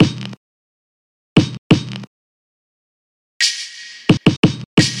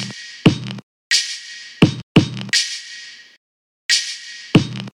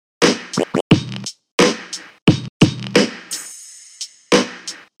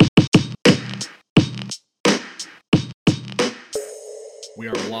We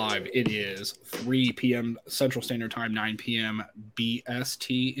are live. It is 3 p.m. Central Standard Time, 9 p.m.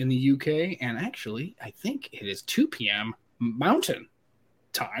 BST in the UK. And actually, I think it is 2 p.m. Mountain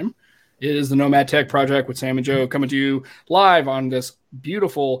Time. It is the Nomad Tech Project with Sam and Joe coming to you live on this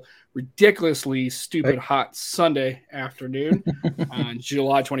beautiful, ridiculously stupid hot Sunday afternoon on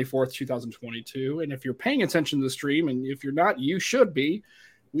July 24th, 2022. And if you're paying attention to the stream, and if you're not, you should be,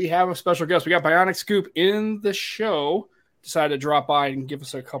 we have a special guest. We got TheBionicScoop in the show. Decided to drop by and give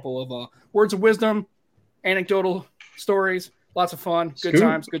us a couple of words of wisdom, anecdotal stories, lots of fun, good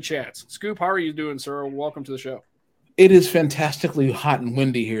times, good chats. Scoop, how are you doing, sir? Welcome to the show. It is fantastically hot and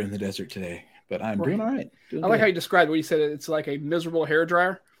windy here in the desert today, but I'm doing all right. I like how you described what you said. It's like a miserable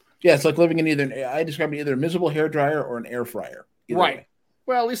hairdryer. Yeah, it's like living in I describe it either a miserable hairdryer or an air fryer. Right. Way.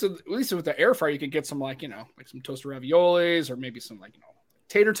 Well, at least with the air fryer, you could get some like some toasted raviolis or maybe some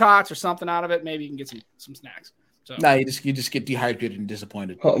tater tots or something out of it. Maybe you can get some snacks. So, no, you just get dehydrated and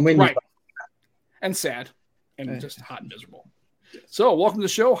disappointed. Right. And sad and just hot and miserable. So welcome to the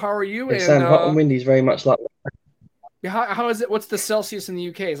show. How are you? And hot and windy is very much like that. Yeah, how is it? What's the Celsius in the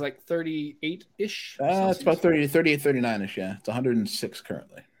UK? It's like 38-ish? It's about 38, 39-ish, yeah. It's 106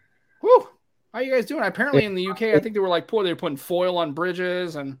 currently. Whew. How are you guys doing? Apparently in the UK, I think they were putting foil on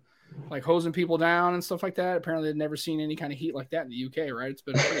bridges and like hosing people down and stuff like that. Apparently they'd never seen any kind of heat like that in the UK, right? It's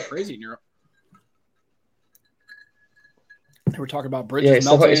been pretty crazy in Europe. They were talking about bridges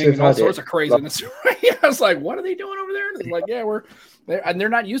melting and all sorts of craziness. I was like, what are they doing over there? And it's like, yeah, they're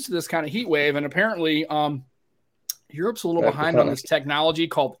not used to this kind of heat wave. And apparently Europe's a little behind on this technology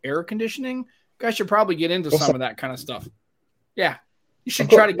called air conditioning. You guys should probably get into some of that kind of stuff. Yeah, you should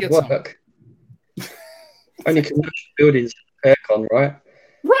try to get some. Only commercial buildings aircon, right?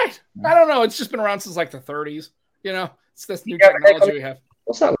 Right. I don't know. It's just been around since like the 30s. It's this new technology we have.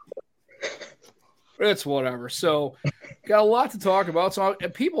 What's that? It's whatever. So, got a lot to talk about. So,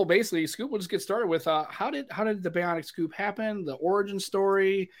 people basically, Scoop, we'll just get started with how did the TheBionicScoop happen? The origin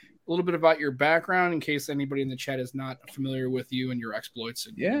story, a little bit about your background in case anybody in the chat is not familiar with you and your exploits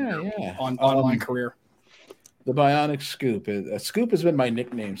and your online career. TheBionicScoop. Scoop has been my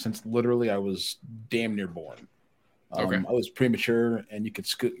nickname since literally I was damn near born. I was premature, and you could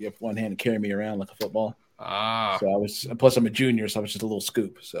scoop. You have one hand and carry me around like a football. So plus I'm a junior, so I was just a little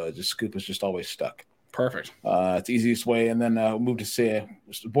Scoop. So Scoop was just always stuck. Perfect. It's the easiest way. And then I moved to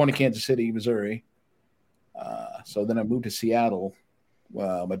was born in Kansas City, Missouri. So then I moved to Seattle.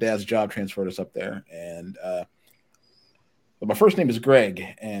 Well, my dad's job transferred us up there. And but my first name is Greg,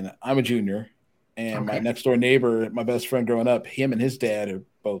 and I'm a junior. And my next door neighbor, my best friend growing up, him and his dad are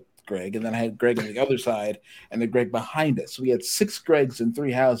both Greg. And then I had Greg on the other side and the Greg behind us. So we had 6 Gregs in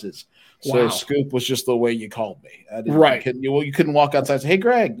 3 houses. So Scoop was just the way you called me. You couldn't walk outside and say, "Hey,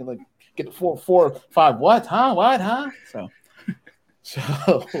 Greg," you're like, get 4, 5. What? Huh? What? Huh?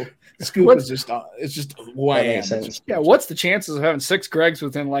 So Scoop is just it's just who I am. What's the chances of having 6 Gregs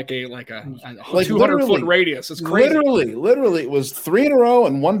within like a 200-foot radius? It's crazy. Literally, it was 3 in a row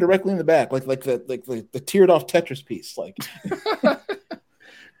and 1 directly in the back, like the tiered off Tetris piece, like.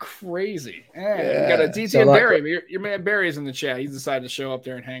 Crazy. You got a DT and Barry. Your man Barry's in the chat. He's decided to show up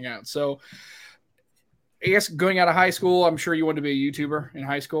there and hang out. So I guess going out of high school, I'm sure you wanted to be a YouTuber in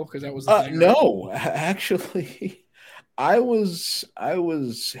high school because that was the thing. No, actually, I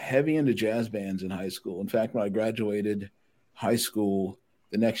was heavy into jazz bands in high school. In fact, when I graduated high school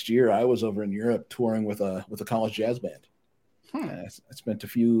the next year, I was over in Europe touring with a college jazz band. I spent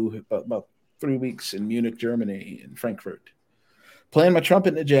about 3 weeks in Munich, Germany, and Frankfurt, playing my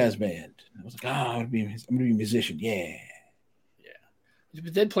trumpet in a jazz band. I was like, I'm gonna be a musician. Yeah. You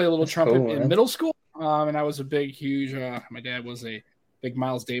did play a little trumpet in middle school, and I was a huge. My dad was a big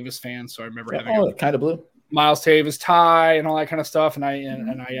Miles Davis fan, so I remember having kind of blue Miles Davis tie and all that kind of stuff. And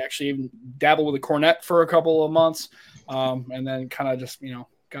I actually even dabbled with a cornet for a couple of months, and then kind of just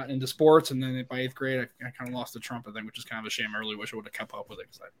got into sports. And then by 8th grade, I kind of lost the trumpet thing, which is kind of a shame. I really wish I would have kept up with it.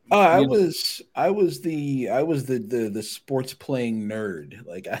 I was the sports playing nerd.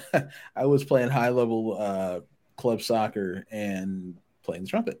 Like I was playing high level club soccer and playing the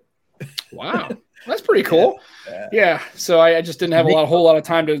trumpet. Wow, that's pretty cool. Yeah. So I just didn't have a whole lot of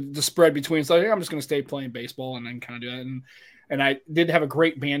time to spread between. So I'm just going to stay playing baseball and then kind of do that. And I did have a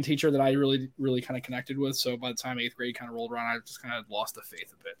great band teacher that I really, really kind of connected with. So by the time 8th grade kind of rolled around, I just kind of lost the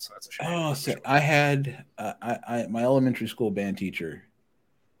faith a bit. So that's a shame. So I had my elementary school band teacher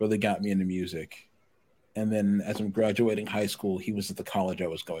really got me into music. And then as I'm graduating high school, he was at the college I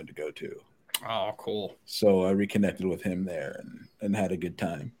was going to go to. Oh, cool. So I reconnected with him there and had a good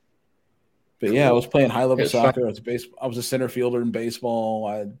time. But yeah, I was playing high level soccer. I was a center fielder in baseball.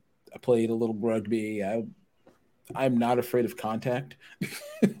 I played a little rugby. I I'm not afraid of contact.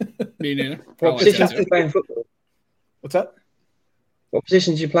 Me neither. What position do you play in football? What's that? What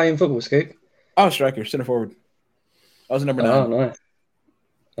position do you play in football, Scoop? I was striker, center forward. I was number 9. Oh, nice.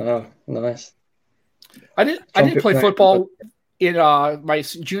 Oh, nice. I did play football in my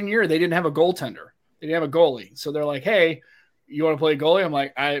junior year. They didn't have a goaltender. They didn't have a goalie. So they're like, "Hey, you want to play goalie?" I'm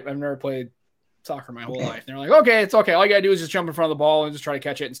like, I've never played soccer my whole life. And they're like, "Okay, it's okay. All you gotta do is just jump in front of the ball and just try to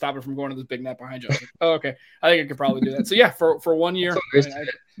catch it and stop it from going to this big net behind you." I was like, "Oh, okay. I think I could probably do that." So yeah, for 1 year,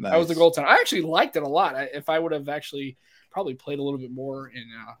 I was the goaltender. I actually liked it a lot. If I would have actually probably played a little bit more in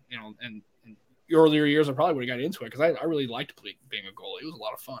in earlier years, I probably would have got into it because I really liked being a goalie. It was a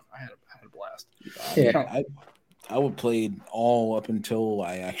lot of fun. I had a blast. Yeah, I would play all up until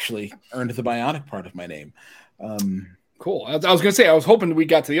I actually earned the bionic part of my name. Cool. I was going to say, I was hoping we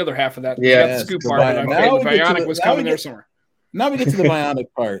got to the other half of that. Yeah, the scoop part. But the bionic was coming there somewhere. Now we get to the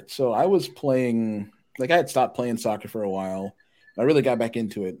bionic part. So I was playing, I had stopped playing soccer for a while. I really got back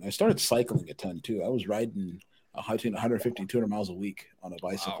into it. I started cycling a ton too. I was riding 150, 200 miles a week on a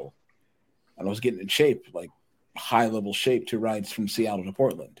bicycle. Wow. And I was getting in shape, high level shape, to rides from Seattle to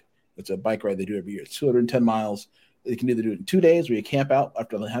Portland. It's a bike ride they do every year. It's 210 miles. You can either do it in 2 days where you camp out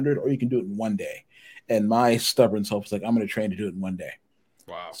after 100, or you can do it in 1 day. And my stubborn self was like, I'm going to train to do it in 1 day.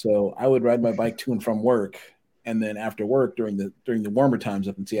 Wow. So I would ride my bike to and from work. And then after work, during the warmer times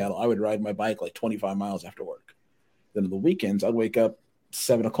up in Seattle, I would ride my bike 25 miles after work. Then on the weekends, I'd wake up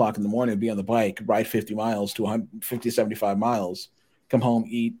 7 o'clock in the morning, be on the bike, ride 50 miles to 150, 75 miles, come home,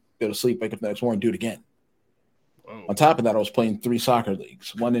 eat, go to sleep, wake up the next morning, do it again. Whoa. On top of that, I was playing 3 soccer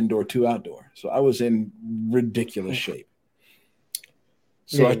leagues, 1 indoor, 2 outdoor. So I was in ridiculous shape.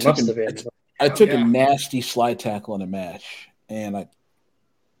 So I took a nasty slide tackle in a match, and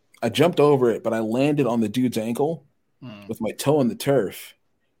I jumped over it, but I landed on the dude's ankle with my toe in the turf,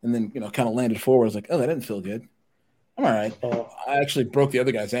 and then kind of landed forward. I was like, oh, that didn't feel good. I'm all right. I actually broke the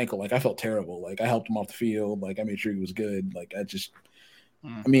other guy's ankle. I felt terrible. I helped him off the field. I made sure he was good.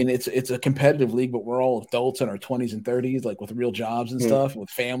 I mean, it's a competitive league, but we're all adults in our 20s and 30s, with real jobs and stuff, with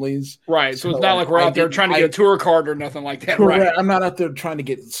families. Right. So it's not like we're out there trying to get a tour card or nothing like that. Right. I'm not out there trying to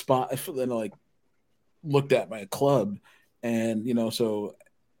get looked at by a club. And, so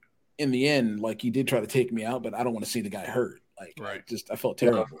in the end, he did try to take me out, but I don't want to see the guy hurt. Right. I felt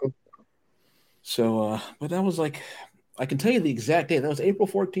terrible. So, but that was I can tell you the exact date. That was April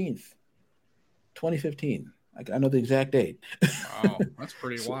 14th, 2015. I know the exact date. Wow, that's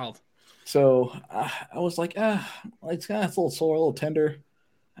pretty wild. So I was like, it's a little sore, a little tender,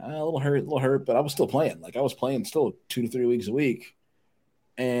 a little hurt, but I was still playing. I was playing still 2 to 3 weeks a week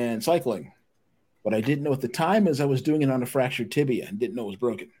and cycling. What I didn't know at the time is I was doing it on a fractured tibia and didn't know it was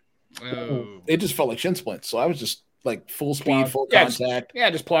broken. Oh. It just felt like shin splints. So I was just full speed, full contact.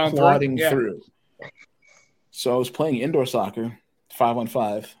 Just plodding through. So I was playing indoor soccer,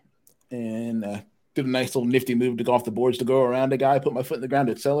 5-on-5, and did a nice little nifty move to go off the boards to go around a guy, put my foot in the ground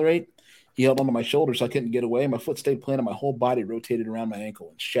to accelerate. He held onto my shoulder so I couldn't get away. My foot stayed planted. My whole body rotated around my ankle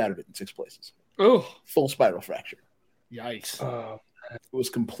and shattered it in 6 places. Oh, full spiral fracture. Yikes. It was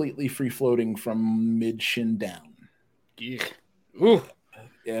completely free floating from mid shin down. Yeah. Ooh.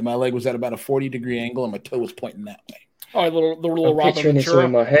 Yeah, my leg was at about a 40-degree angle and my toe was pointing that way. Oh, the little Robin Ventura.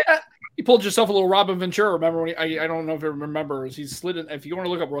 In my head. You pulled yourself a little Robin Ventura. Remember when I don't know if you remember, he slid in. If you want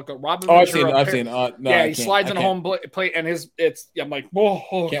to look up Robin Ventura. I've seen. No, yeah, he slides in a home plate, and I'm like,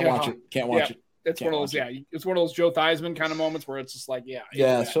 whoa, can't watch it. Can't watch it. It's one of those. It's one of those Joe Theismann kind of moments where it's just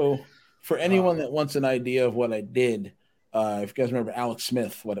Yeah. So for anyone that wants an idea of what I did, if you guys remember Alex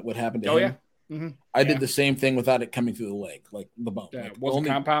Smith, what happened to him? Yeah. Mm-hmm. I did the same thing without it coming through the leg, the bone. Yeah, it wasn't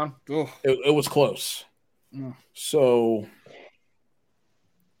compound. It was close. So.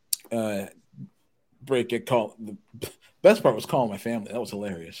 Get called. The best part was calling my family. That was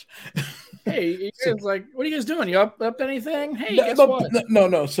hilarious. Hey, it's what are you guys doing? You up anything? Hey, guess what?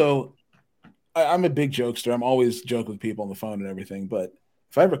 No. So I'm a big jokester. I'm always joking with people on the phone and everything. But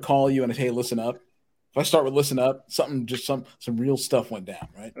if I ever call you and I say, hey, listen up, if I start with listen up, some real stuff went down,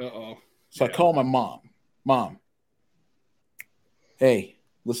 right? So I call my mom. Mom, hey,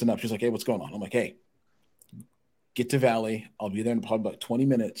 listen up. She's like, hey, what's going on? I'm like, hey, get to Valley. I'll be there in probably about 20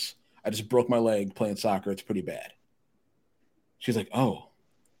 minutes. I just broke my leg playing soccer. It's pretty bad. She's like, oh,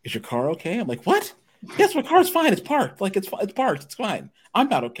 is your car okay? I'm like, what? Yes, my car's fine. It's parked. It's parked. It's fine. I'm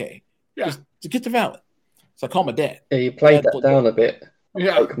not okay. Yeah. Just get to Valley. So I call my dad. Yeah, you played that down a bit.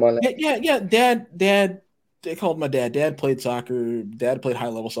 Yeah. Yeah. Dad. They called my dad. Dad played soccer. Dad played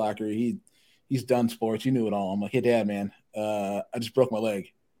high-level soccer. He's done sports. He knew it all. I'm like, hey, Dad, man, I just broke my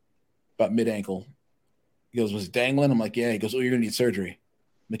leg about mid-ankle. He goes, was it dangling? I'm like, yeah. He goes, oh, you're going to need surgery.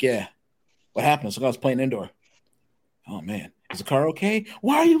 I'm like, yeah. What happened? I was playing indoor. Oh man, is the car okay?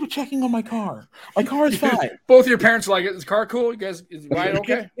 Why are you checking on my car? My car is fine. Both your parents are like, is the car cool? You guys, is ride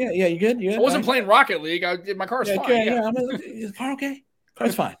okay? Yeah, you good? You good? I wasn't playing Rocket League. My car's fine. Is the car okay?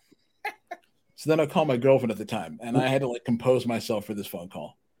 Car's fine. So then I called my girlfriend at the time, and I had to like compose myself for this phone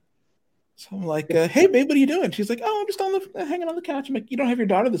call. So I'm like, "Hey, babe, what are you doing?" She's like, "Oh, I'm just hanging on the couch." I'm like, "You don't have your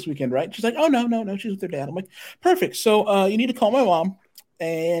daughter this weekend, right?" She's like, "Oh, no, she's with her dad." I'm like, "Perfect. So you need to call my mom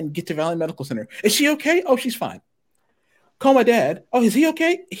and get to Valley Medical Center. Is she okay? Oh, she's fine. Call my dad. Oh, is he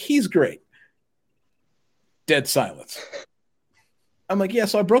okay? He's great." Dead silence. I'm like, "Yeah,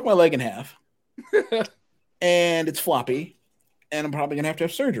 so I broke my leg in half, and it's floppy, and I'm probably gonna have to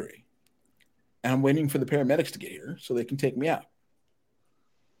have surgery. And I'm waiting for the paramedics to get here so they can take me out."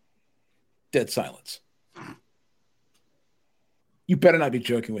 Dead silence. You better not be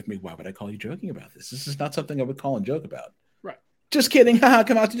joking with me. Why would I call you joking about this? This is not something I would call and joke about. Right. Just kidding. Haha,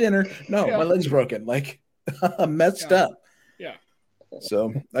 come out to dinner. No, my leg's broken. Like, I'm messed up. Yeah.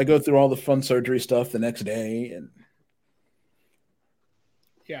 So I go through all the fun surgery stuff the next day. And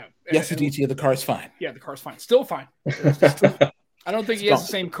yeah. Yes, the DT of the car's fine. Yeah, the car's fine. Still fine. I don't think he has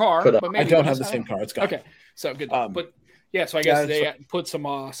the same car, but maybe I don't have the same car. It's gone. Okay. So good. But yeah, so I guess they put some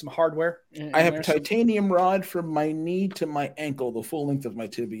hardware in I have a titanium rod from my knee to my ankle, the full length of my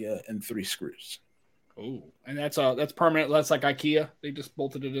tibia, and 3 screws. Oh, and that's permanent. That's like IKEA. They just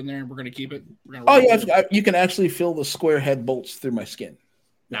bolted it in there, and we're gonna keep it. You can actually feel the square head bolts through my skin.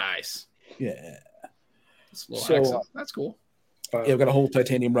 Nice. Yeah. So that's cool. Yeah, I've got a whole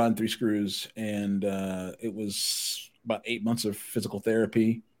titanium rod and 3 screws, and it was about 8 months of physical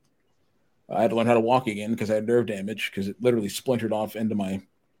therapy. I had to learn how to walk again because I had nerve damage because it literally splintered off into my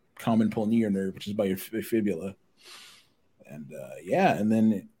common pollineal nerve, which is by your fibula. And and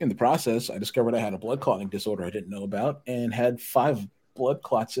then in the process, I discovered I had a blood clotting disorder I didn't know about and had 5 blood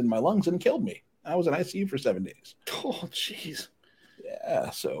clots in my lungs and killed me. I was in ICU for 7 days. Oh, jeez. Yeah,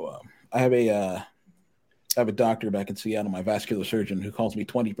 so I have a doctor back in Seattle, my vascular surgeon, who calls me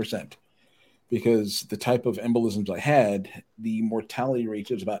 20%. Because the type of embolisms I had, the mortality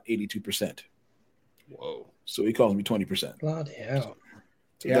rate is about 82%. Whoa. So he calls me 20%. Bloody hell.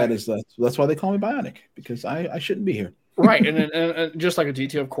 So that's why they call me Bionic, because I shouldn't be here. Right. And just like a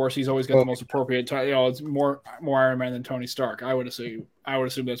DT, of course, he's always got the most appropriate time. You know, it's more Iron Man than Tony Stark. I would assume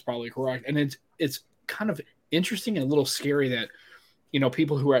that's probably correct. And it's kind of interesting and a little scary that, you know,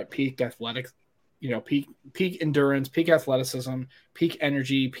 people who are at peak athletics, you know, peak endurance, peak athleticism, peak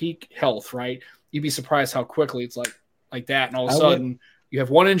energy, peak health, right? You'd be surprised how quickly it's like that. And all of a sudden you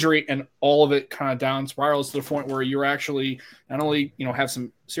have one injury and all of it kind of down spirals to the point where you're actually not only, you know, have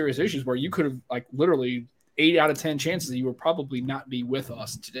some serious issues where you could have like literally 8 out of 10 chances that you would probably not be with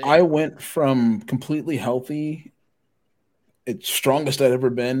us today. I went from completely healthy, it's strongest I'd ever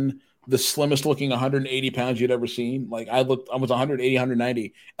been, the slimmest looking 180 pounds you'd ever seen. Like I was 180,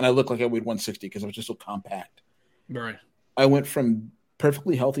 190, and I looked like I weighed 160 because I was just so compact. Right. I went from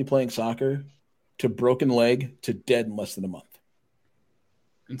perfectly healthy playing soccer to broken leg to dead in less than a month.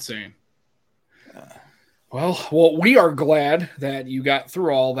 Insane. Well, we are glad that you got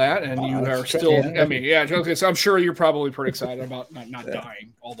through all that, and you are still. I mean, yeah. Okay, so I'm sure you're probably pretty excited about not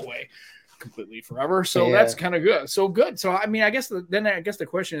dying all the way completely forever. So that's kind of good. So good. So I mean, I guess the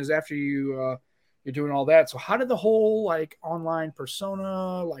question is, after you're doing all that, so how did the whole like online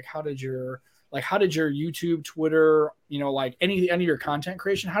persona, like how did your YouTube, Twitter, you know, like any of your content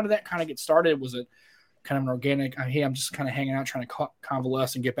creation, how did that kind of get started? Was it kind of an organic, hey, I'm just kind of hanging out trying to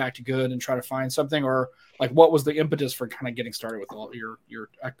convalesce and get back to good and try to find something, or like what was the impetus for kind of getting started with all your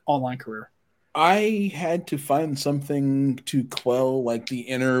online career? I had to find something to quell like the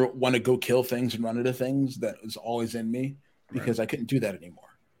inner want to go kill things and run into things that was always in me, because I couldn't do that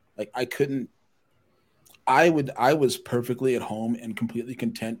anymore. Like I was perfectly at home and completely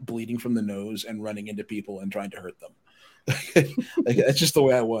content bleeding from the nose and running into people and trying to hurt them. Like that's just the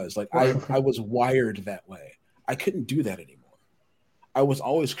way I was. Like I was wired that way. I couldn't do that anymore. I was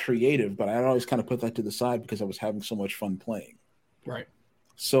always creative, but I always kind of put that to the side because I was having so much fun playing. Right.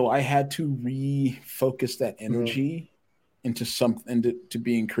 So I had to refocus that energy into something to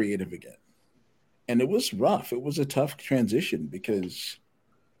being creative again. And it was rough. It was a tough transition because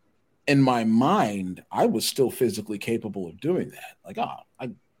in my mind, I was still physically capable of doing that. Like, I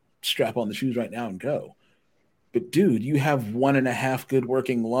strap on the shoes right now and go. But dude, you have 1.5 good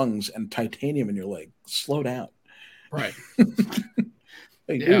working lungs and titanium in your leg. Slow down. Right.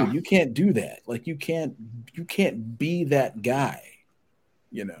 Dude, you can't do that. Like you can't be that guy.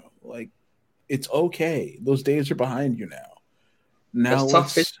 You know, like it's okay. Those days are behind you now. Now it's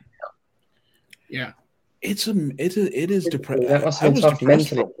tough. Yeah. it is depressing. That must I have been was tough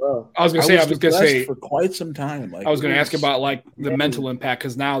depressed mentally as well. I was gonna say, I was gonna say for quite some time. Like I was it going to ask was- about like the mental impact,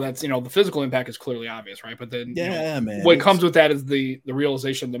 because now that's, the physical impact is clearly obvious, right? But then man, what comes with that is the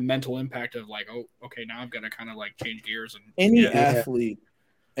realization, the mental impact of like, oh, okay, now I've got to kind of like change gears. And any athlete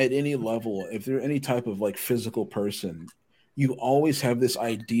at any level, if they're any type of like physical person, you always have this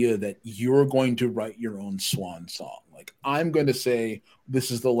idea that you're going to write your own swan song. Like, I'm going to say, this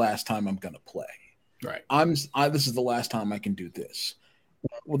is the last time I'm going to play. Right. This is the last time I can do this.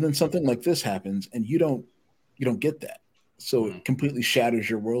 Well, then something like this happens, and you don't get that. So it completely shatters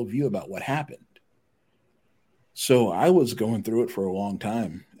your worldview about what happened. So I was going through it for a long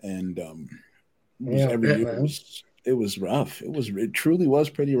time, and it was rough. It truly was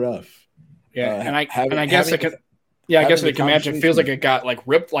pretty rough. Yeah, I guess I can imagine. It feels like it got like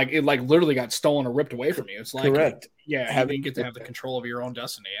ripped, like it like literally got stolen or ripped away from you. It's like correct. You didn't get to have the control of your own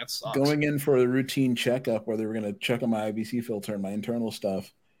destiny. That sucks. Going in for a routine checkup where they were going to check on my IVC filter and my internal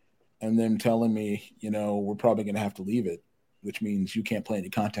stuff, and then telling me, we're probably going to have to leave it, which means you can't play any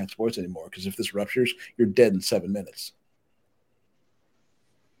contact sports anymore, because if this ruptures, you're dead in 7 minutes.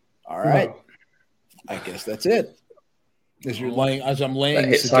 All right. Wow. I guess that's it. As I'm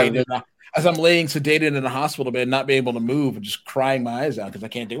laying sedated in a hospital bed, not being able to move and just crying my eyes out because I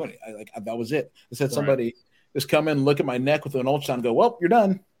can't do anything. That was it. I said somebody just come in, look at my neck with an ultrasound, and go, well, you're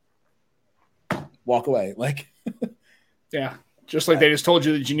done. Walk away. Yeah. Just like they just told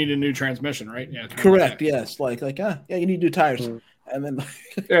you that you need a new transmission, right? Yeah. Correct. Yes. You need new tires. And then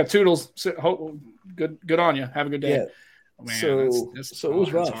toodles. Good on you. Have a good day. Yeah. Oh, man, so it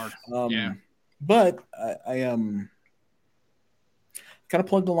was rough. But I kind of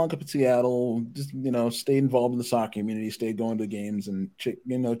plugged along up in Seattle, just, stayed involved in the soccer community, stayed going to games and,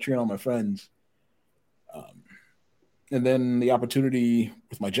 cheering on my friends. And then the opportunity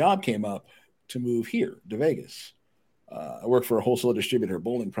with my job came up to move here to Vegas. I work for a wholesale distributor of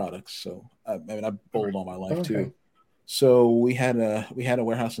bowling products. So I bowled all my life too. So we had a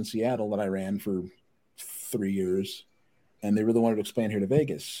warehouse in Seattle that I ran for 3 years, and they really wanted to expand here to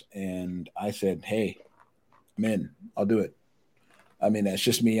Vegas. And I said, hey, I'm in, I'll do it. I mean, that's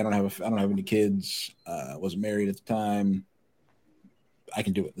just me. I don't have any kids. I wasn't married at the time. I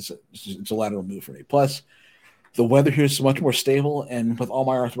can do it. It's a lateral move for me. Plus, the weather here is so much more stable, and with all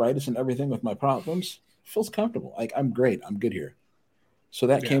my arthritis and everything with my problems, it feels comfortable. Like, I'm great. I'm good here. So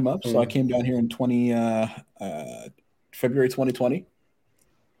that came up. So I came down here in February 2020,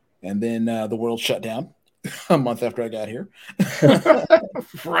 and then the world shut down a month after I got here.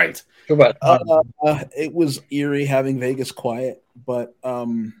 Right. It was eerie having Vegas quiet, but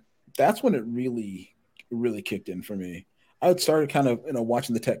that's when it really, really kicked in for me. I had started kind of,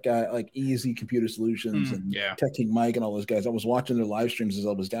 watching the tech guy, like Easy Computer Solutions and Tech Team Mike and all those guys. I was watching their live streams as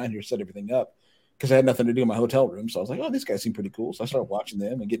I was down here, set everything up, because I had nothing to do in my hotel room. So I was like, oh, these guys seem pretty cool. So I started watching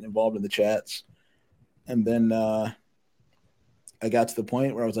them and getting involved in the chats. And then I got to the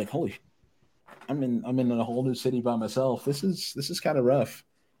point where I was like, holy, I'm in a whole new city by myself. This is kind of rough.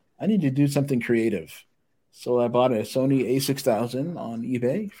 I need to do something creative. So I bought a Sony A6000 on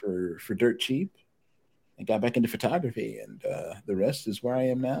eBay for dirt cheap and got back into photography, and the rest is where I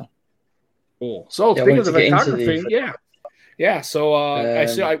am now. Cool. So speaking of the photography, yeah. So I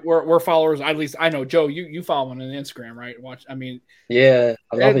see we're followers. At least I know, Joe, you follow him on Instagram, right? Yeah,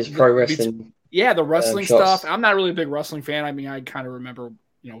 I love his pro wrestling. Yeah, the wrestling stuff. I'm not really a big wrestling fan. I mean, I kind of remember,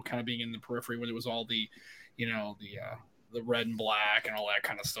 kind of being in the periphery when it was all the, the red and black and all that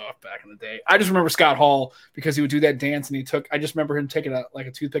kind of stuff back in the day. I just remember Scott Hall because he would do that dance, and I just remember him taking a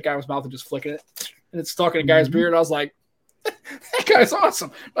toothpick out of his mouth and just flicking it, and it's stuck in a guy's beard. I was like, that guy's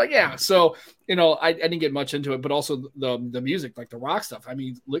awesome. Like, yeah. So, I didn't get much into it, but also the music, like the rock stuff. I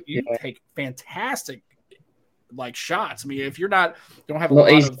mean, look, you take fantastic shots. I mean, if you don't have a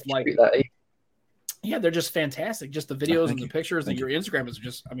lot of yeah, they're just fantastic. Just the videos and the pictures, and your Instagram is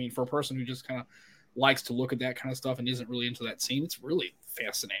just, I mean, for a person who just kind of likes to look at that kind of stuff and isn't really into that scene, it's really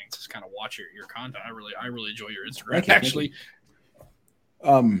fascinating to just kind of watch your content. I really enjoy your Instagram. Actually,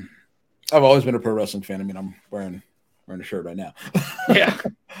 I've always been a pro wrestling fan. I mean, I'm wearing a shirt right now. Yeah.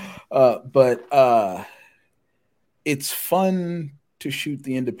 But it's fun to shoot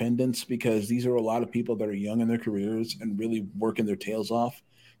the independents because these are a lot of people that are young in their careers and really working their tails off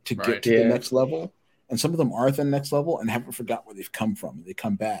to get to the next level. And some of them are at the next level and haven't forgot where they've come from. They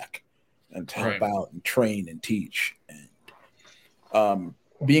come back and to help out and train and teach. And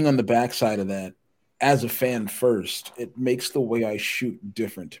being on the backside of that, as a fan first, it makes the way I shoot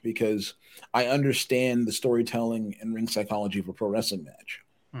different because I understand the storytelling and ring psychology of a pro wrestling match.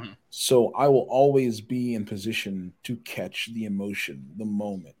 So I will always be in position to catch the emotion, the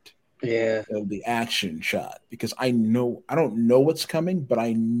moment. Yeah. The action shot, because I don't know what's coming, but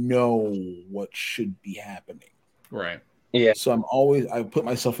I know what should be happening. Right. Yeah. So I put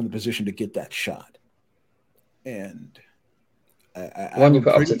myself in the position to get that shot. And one you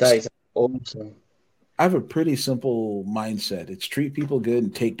put up today is awesome. I have a pretty simple mindset. It's treat people good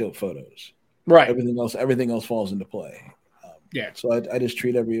and take dope photos. Right. Everything else falls into play. Yeah. So I just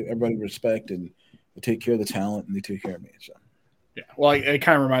treat everybody with respect, and I take care of the talent, and they take care of me. So. Yeah. Well, it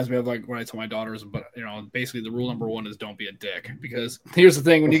kind of reminds me of like what I tell my daughters, but basically the rule number one is don't be a dick, because here's the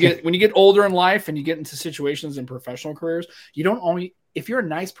thing: when you get older in life and you get into situations in professional careers, if you're a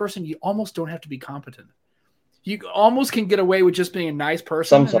nice person, you almost don't have to be competent. You almost can get away with just being a nice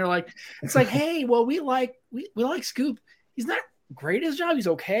person. Sometimes. And they're like, it's like, hey, well, we like Scoop. He's not great at his job. He's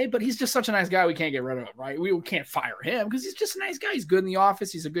okay, but he's just such a nice guy. We can't get rid of him, right? We can't fire him because he's just a nice guy. He's good in the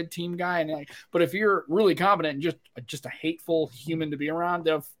office. He's a good team guy. But if you're really competent and just a hateful human to be around,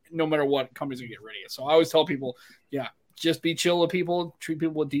 no matter what, companies will get rid of you. So I always tell people, just be chill with people, treat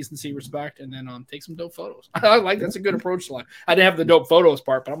people with decency, respect, and then take some dope photos. I like that's a good approach to life. I didn't have the dope photos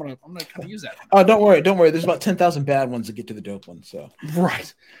part, but I'm gonna kind of use that. Oh, don't worry. There's about 10,000 bad ones to get to the dope ones. So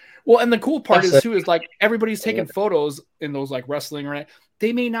right. Well, and the cool part is like everybody's taking photos in those like wrestling, right?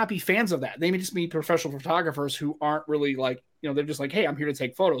 They may not be fans of that. They may just be professional photographers who aren't really like, they're just like, hey, I'm here to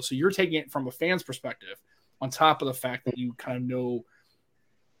take photos. So you're taking it from a fan's perspective, on top of the fact that you kind of know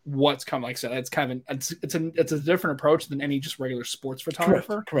what's coming. Like I said, it's kind of it's a different approach than any just regular sports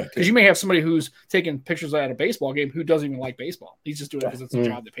photographer. Correct. Because you may have somebody who's taking pictures at a baseball game who doesn't even like baseball. He's just doing it because it's a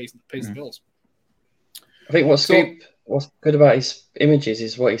job that pays the bills. I think what's good about his images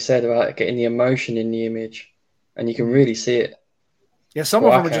is what he said about getting the emotion in the image, and you can really see it. Yeah, some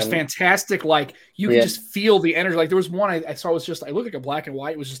of them are just fantastic. Like you can just feel the energy. Like there was one I saw was just, I looked like a black and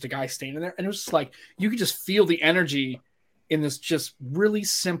white. It was just a guy standing there, and it was just like you could just feel the energy in this just really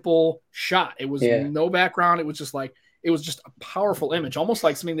simple shot. It was no background. It was just like, it was just a powerful image, almost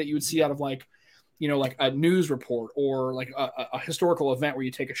like something that you would see out of like, like a news report or like a historical event where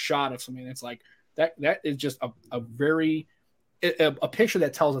you take a shot of something that's like that is just a very picture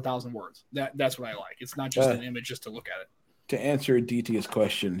that tells 1,000 words. That's what I like. It's not just an image just to look at it. To answer DT's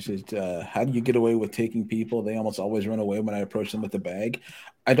question, how do you get away with taking people? They almost always run away when I approach them with the bag.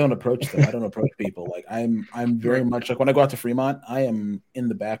 I don't approach them. I don't approach people. Like I'm very much like when I go out to Fremont, I am in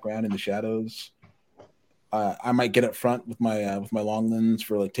the background in the shadows. I might get up front with my long lens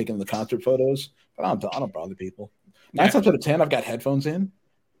for like taking the concert photos, but I don't bother people. 9 times out of 10, I've got headphones in.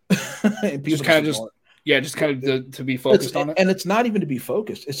 And people just kind of to be focused on it. And it's not even to be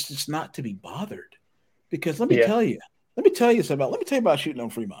focused. It's just not to be bothered. Because let me tell you about shooting on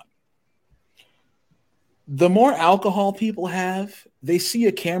Fremont. The more alcohol people have, they see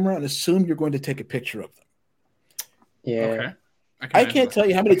a camera and assume you're going to take a picture of them. Yeah. Okay. I can't tell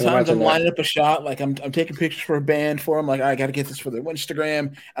you how many times I'm lining up a shot, like I'm taking pictures for a band for them, like I got to get this for their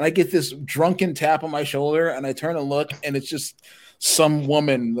Instagram, and I get this drunken tap on my shoulder, and I turn and look, and it's just some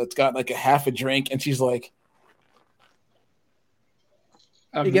woman that's got like a half a drink, and she's like,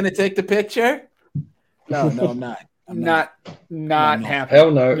 "You gonna take the picture?" No, I'm not. Not happy. Hell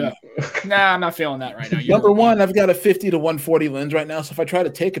no. Nah, I'm not feeling that right now. Number one, I've got a 50 to 140 lens right now. So if I try to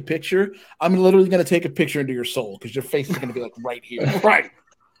take a picture, I'm literally going to take a picture into your soul because your face is going to be like right here. Right.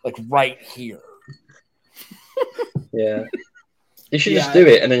 Like right here. Yeah. You should just do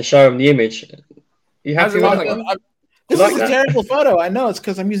it and then show them the image. You have to. This is a terrible photo. I know it's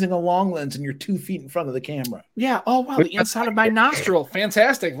because I'm using a long lens and you're 2 feet in front of the camera. Yeah. Oh, wow. The inside of my nostril.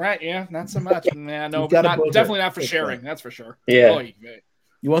 Fantastic. Right. Yeah. Not so much. Yeah. No, definitely not for sharing. That's for sure. Yeah.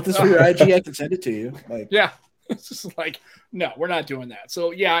 You want this for your IG? I can send it to you. Yeah. It's just like, no, we're not doing that.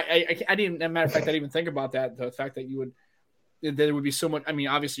 So, yeah, I didn't, as a matter of fact, I didn't even think about that. The fact that there would be so much. I mean,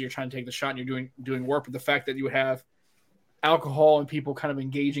 obviously, you're trying to take the shot and you're doing work, but the fact that you would have alcohol and people kind of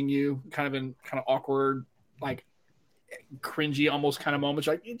engaging you, kind of in kind of awkward, like, cringy almost kind of moments,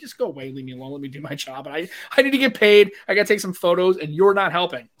 like just go away, leave me alone, let me do my job. I need to get paid, I gotta take some photos, and you're not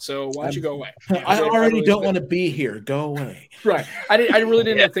helping, so why don't you go away? I already don't want to be here, go away. Right. I really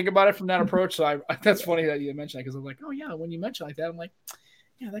didn't even think about it from that approach, so that's funny that you mentioned that, because I'm like, oh yeah, when you mention like that, I'm like,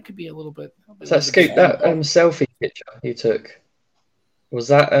 yeah, that could be a little bit. So Scoop, that selfie picture you took, was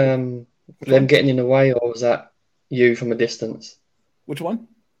that them getting in the way, or was that you from a distance? Which one?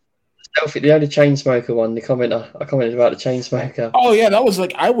 Selfie, the only chain smoker one. I commented about the chain smoker. Oh yeah, that was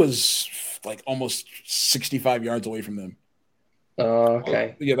like I was like almost 65 yards away from them. Oh,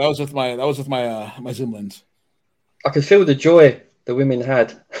 okay. Yeah, that was with my zoom lens. I could feel the joy the women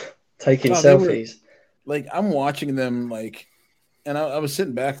had taking selfies. Like I'm watching them, like, and I was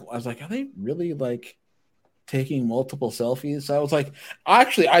sitting back. I was like, are they really like taking multiple selfies. So I was like,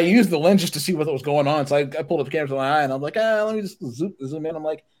 actually, I used the lens just to see what was going on. So I pulled up the camera to my eye, and I'm like, let me just zoom in. I'm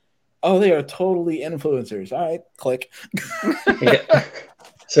like, oh, they are totally influencers. All right, click. Yeah.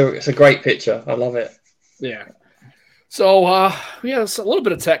 So it's a great picture. I love it. Yeah. So it's a little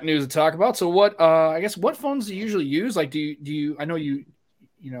bit of tech news to talk about. So what what phones do you usually use? Like do you I know do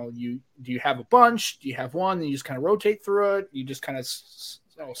you have a bunch? Do you have one and you just kind of rotate through it? You just kind of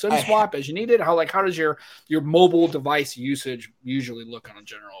SIM swap as you need it? How does your mobile device usage usually look on a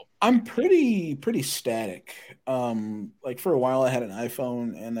general? I'm pretty static. Like for a while I had an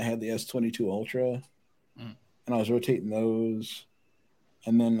iPhone and I had the S22 Ultra and I was rotating those.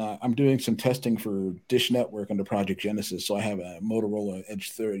 And then I'm doing some testing for Dish Network under Project Genesis. So I have a Motorola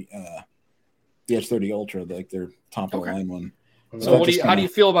Edge 30, the Edge 30 Ultra, like their top of the line one. So how do you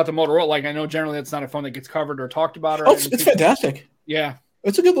feel about the Motorola? Like I know generally it's not a phone that gets covered or talked about. It's fantastic. Yeah,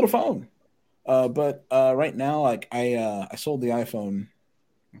 it's a good little phone. But right now, like I sold the iPhone.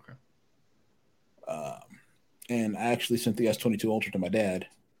 Okay. And I actually sent the S22 Ultra to my dad.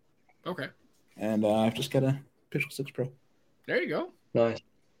 Okay. And I've just got a Pixel 6 Pro. There you go. Nice.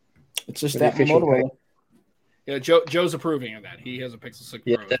 It's just that Motorola. Yeah, Joe's approving of that. He has a Pixel 6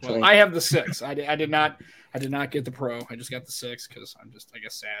 Pro. Well, I have the 6. I did not get the Pro. I just got the 6 because I'm just, I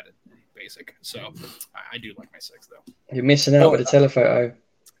guess, sad and basic. So I do like my 6 though. You're missing out with the telephoto.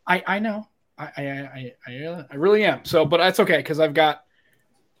 I know. I really am. So, but that's okay because I've got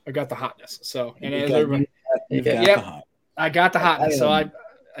the hotness. So and as everybody, I got the hotness. So I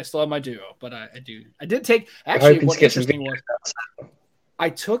still have my Duo, but I did take actually. What interesting was I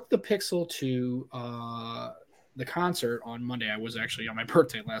took the Pixel to the concert on Monday. I was actually on my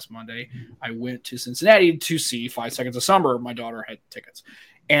birthday last Monday. I went to Cincinnati to see 5 Seconds of Summer. My daughter had tickets,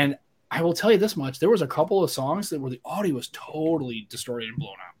 and I will tell you this much: there was a couple of songs where the audio was totally distorted and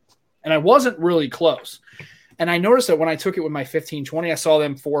blown out, and I wasn't really close. And I noticed that when I took it with my 1520, I saw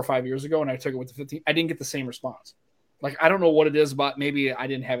them 4 or 5 years ago, and I took it with the 15. I didn't get the same response. Like, I don't know what it is about. Maybe I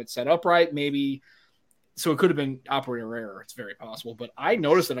didn't have it set up right. Maybe. So it could have been operator error. It's very possible. But I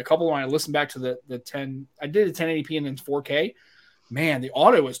noticed that a couple when I listened back to the 10, I did a 1080p and then 4K. Man, the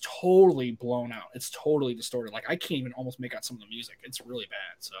audio is totally blown out. It's totally distorted. Like I can't even almost make out some of the music. It's really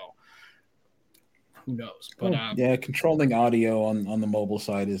bad. So who knows? But yeah, controlling audio on the mobile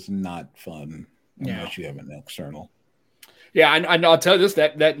side is not fun unless you have an external. Yeah, I'll tell you this,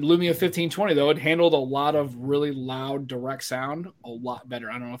 that Lumia 1520, though, it handled a lot of really loud direct sound a lot better.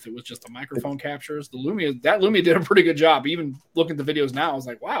 I don't know if it was just the microphone captures. That Lumia did a pretty good job. Even looking at the videos now, I was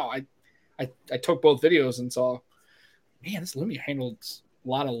like, wow, I took both videos and saw, man, this Lumia handled a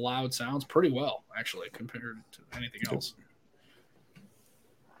lot of loud sounds pretty well, actually, compared to anything else.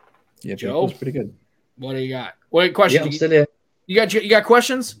 Yeah, Joe, was pretty good. What do you got? What question? Yeah, I'm still here. You got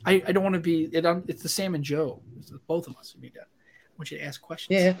questions? I don't want to be it. It's the Sam and Joe. It's both of us. I want you to ask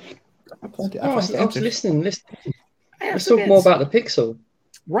questions. Yeah. I was listening. Let's talk more about the Pixel.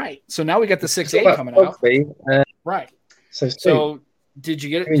 Right. So now we got the 6A coming out. Right. So did you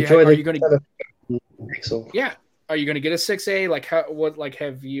get it? Are you going to Pixel? Yeah. Are you going to get a 6A? Like how? What? Like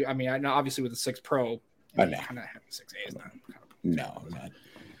have you? I mean, I know obviously with the 6 Pro, kind of have the 6A. Is not. No, I'm not.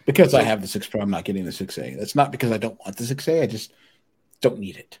 Because I have the 6 Pro, I'm not getting the 6A. That's not because I don't want the 6A. I just don't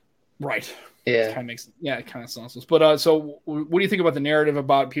need it. Right. Yeah. It kind of sounds. But so what do you think about the narrative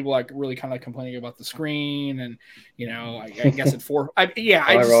about people like really kind of complaining about the screen and I guess at 4. I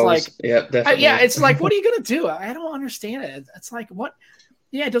just like definitely. It's like what are you gonna do? I don't understand it. It's like what?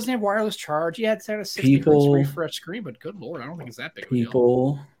 Yeah, it doesn't have wireless charge. Yeah, it's at a 60 hertz refresh screen, but good lord, I don't think it's that big.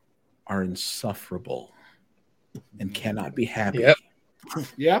 People are insufferable and cannot be happy. Yep.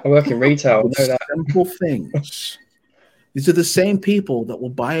 Yeah, I work in retail. Know that. Simple things. These are the same people that will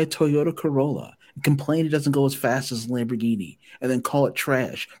buy a Toyota Corolla and complain it doesn't go as fast as Lamborghini, and then call it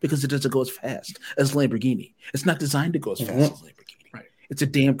trash because it doesn't go as fast as Lamborghini. It's not designed to go as fast as Lamborghini. Right. It's a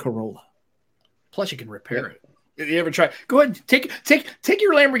damn Corolla. Plus, you can repair it. If you ever try, go ahead, take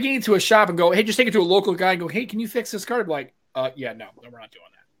your Lamborghini to a shop and go, hey, just take it to a local guy and go, hey, can you fix this car? I'm like, yeah, no, we're not doing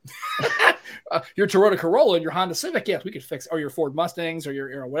that. Your Toyota Corolla and your Honda Civic, yes, we could fix, or your Ford Mustangs or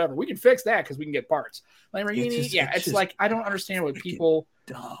your whatever. We can fix that because we can get parts. Lamborghini, it's like I don't understand what people.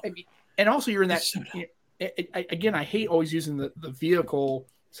 I mean, and also, you're in that. Again, I hate always using the vehicle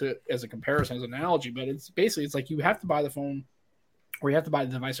as a comparison, as an analogy, but it's basically like you have to buy the phone or you have to buy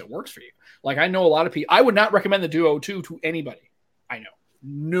the device that works for you. Like I know a lot of people. I would not recommend the Duo 2 to anybody. I know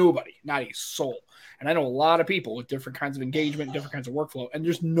nobody, not a soul. And I know a lot of people with different kinds of engagement, different kinds of workflow, and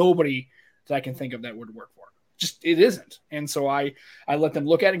there's nobody that I can think of that would work for. Just it isn't. And so I let them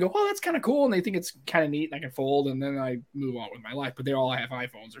look at it and go, oh, that's kind of cool. And they think it's kind of neat and I can fold. And then I move on with my life. But they all have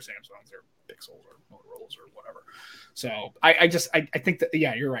iPhones or Samsungs or Pixels or Motorola's or whatever. So I think that,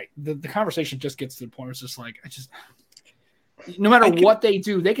 yeah, you're right. The conversation just gets to the point where it's just like, no matter what they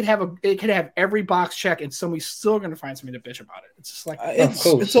do, they could have every box check and somebody's still going to find something to bitch about it. It's just like,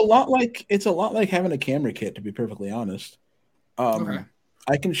 it's a lot like having a camera kit, to be perfectly honest. Okay.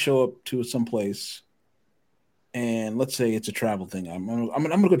 I can show up to some place, and let's say it's a travel thing. I'm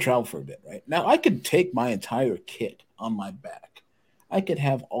gonna go travel for a bit, right? Now I could take my entire kit on my back. I could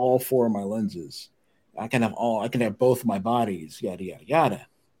have all 4 of my lenses. I can have both of my bodies, yada yada yada.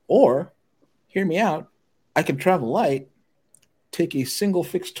 Or, hear me out, I can travel light, take a single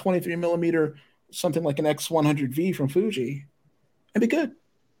fixed 23 millimeter, something like an X100V from Fuji, and be good.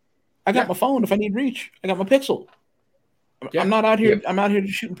 I got my phone if I need reach. I got my Pixel. Yeah. I'm not out here. Yep. I'm out here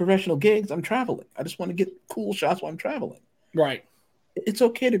shooting professional gigs. I'm traveling. I just want to get cool shots while I'm traveling. Right. It's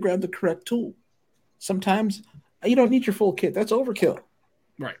okay to grab the correct tool. Sometimes you don't need your full kit. That's overkill.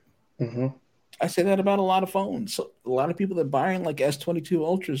 Right. Mm-hmm. I say that about a lot of phones. So a lot of people that buying like S22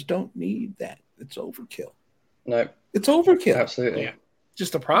 Ultras don't need that. It's overkill. No. It's overkill. Absolutely. Yeah.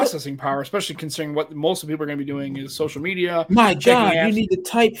 Just the processing power, especially considering what most of the people are going to be doing is social media. My God, you need to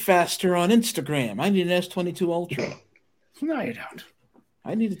type faster on Instagram. I need an S22 Ultra. No, you don't.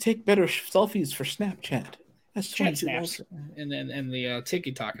 I need to take better selfies for Snapchat. That's Chat snaps, and the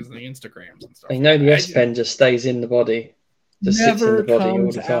TikTok is the Instagrams and stuff. You know, the S Pen just stays in the body, just sits in the body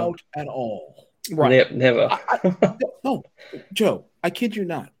all the time. Out at all. Right? Never. No, Joe, I kid you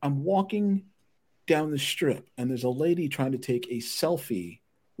not. I'm walking down the strip, and there's a lady trying to take a selfie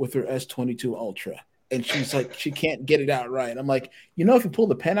with her S22 Ultra, and she's like, she can't get it out right. I'm like, if you pull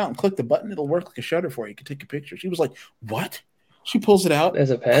the pen out and click the button, it'll work like a shutter for you. You can take a picture. She was like, what? She pulls it out. There's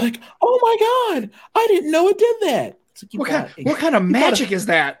a pen. Like, oh my God, I didn't know it did that. Like, what kind of magic is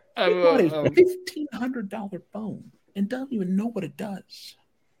that? A $1,500 phone and doesn't even know what it does.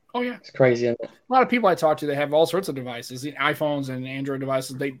 Oh yeah, it's crazy. Isn't it? A lot of people I talk to, they have all sorts of devices, the iPhones and Android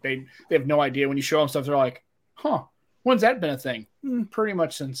devices. They have no idea. When you show them stuff, they're like, "Huh, when's that been a thing?" Pretty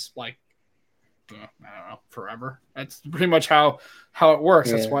much since like, I don't know, forever. That's pretty much how it works.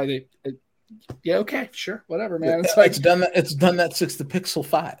 Yeah. That's why yeah, okay, sure, whatever, man. It's like it's done that since the Pixel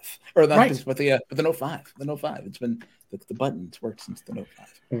 5 or the right. But the Note 5. The Note 5. It's been the buttons worked since the Note 5.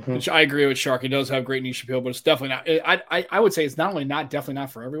 Mm-hmm. Which I agree with Shark. It does have great niche appeal, but it's definitely not. I would say it's definitely not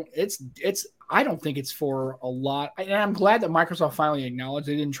for everyone. It's I don't think it's for a lot. And I'm glad that Microsoft finally acknowledged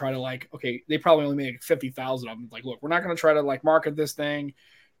they didn't try to they probably only made 50,000 of them. Like, look, we're not going to try to market this thing.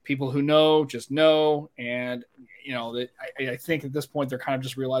 People who know just know, and I think at this point they're kind of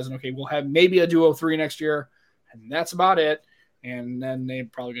just realizing, okay, we'll have maybe a Duo 3 next year, and that's about it. And then they're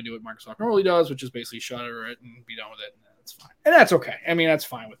probably gonna do what Microsoft normally does, which is basically shutter it and be done with it, and that's fine. And that's okay. I mean, that's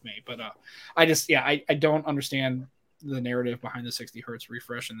fine with me. But I don't understand the narrative behind the 60 hertz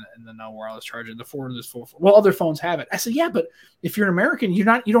refresh and the no wireless charging. The forward is full. Well, other phones have it. I said, yeah, but if you're an American, you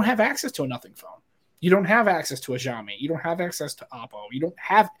don't have access to a nothing phone. You don't have access to a Xiaomi. You don't have access to Oppo. You don't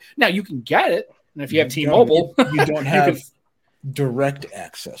have now. You can get it, and if you have T-Mobile, you don't have direct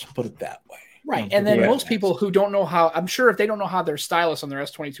access. Put it that way, right? And then most people who don't know how, I'm sure if they don't know how their stylus on their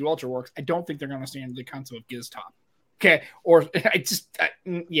S22 Ultra works, I don't think they're going to understand the concept of Giz Top. Okay, or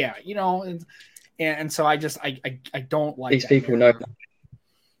and so I don't like these people know.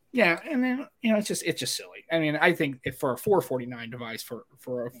 Yeah, and then it's just silly. I mean, I think if for a $449 device for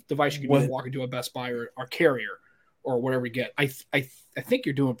a device you can walk into a Best Buy or Carrier or whatever you get, I think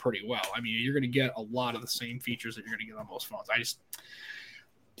you're doing pretty well. I mean, you're going to get a lot of the same features that you're going to get on most phones.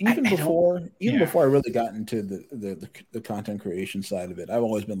 Before I really got into the content creation side of it, I've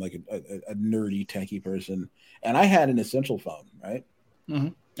always been like a nerdy techie person, and I had an Essential phone, right?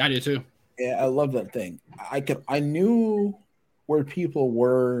 Mm-hmm. I did too. Yeah, I love that thing. I knew where people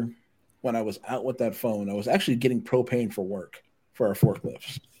were when I was out with that phone. I was actually getting propane for work for our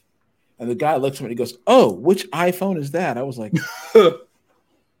forklifts. And the guy looks at me and he goes, "Oh, which iPhone is that?" I was like,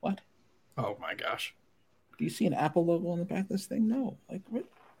 "What? Oh my gosh. Do you see an Apple logo on the back of this thing?" No. Like, what?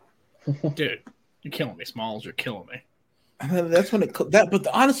 Dude, you're killing me, Smalls. You're killing me. And that's when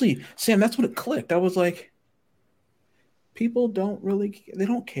honestly, Sam, that's when it clicked. I was like, people don't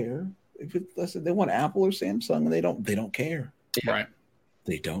care. If they want Apple or Samsung, and they don't care. Right.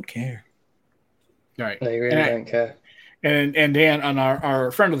 They don't care. Right. They really don't care. And Dan, on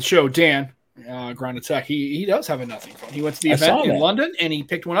our friend of the show, Dan, Grounded Tech, he does have a nothing phone. He went to the event in London and he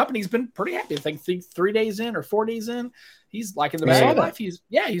picked one up and he's been pretty happy. I think 3 days in or 4 days in, he's liking the battery life.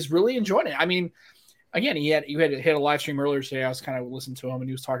 He's really enjoying it. I mean, again, you had hit a live stream earlier today. I was kind of listening to him and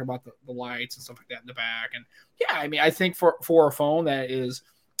he was talking about the lights and stuff like that in the back. And yeah, I mean, I think for a phone that is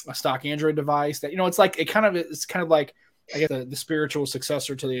a stock Android device that, it's kind of like I guess the spiritual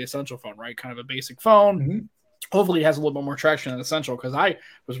successor to the Essential phone, right? Kind of a basic phone. Mm-hmm. Hopefully, it has a little bit more traction than Essential because I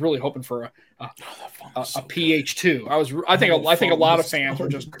was really hoping for a PH2. I think a lot of fans were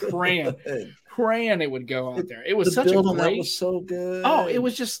just praying it would go out there. It was such a great. That was so good. Oh, it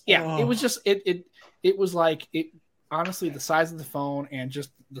was just It was just it was like it. Honestly, the size of the phone and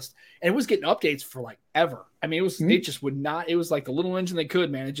just this, and it was getting updates for like ever. I mean, it just would not. It was like the little engine they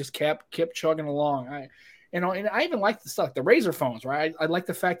could, man. It just kept chugging along. And I even like the stuff, the Razer phones, right? I like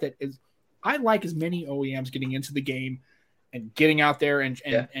the fact that I like as many OEMs getting into the game and getting out there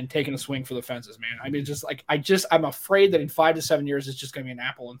and taking a swing for the fences, man. I mean, just like I'm afraid that in 5 to 7 years it's just going to be an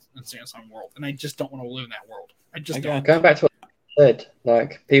Apple and Samsung world, and I just don't want to live in that world. I just don't. Going back to what you said,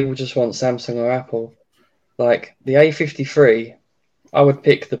 like people just want Samsung or Apple. Like the A53, I would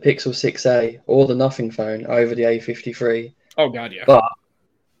pick the Pixel 6a or the Nothing phone over the A53. Oh God, yeah. But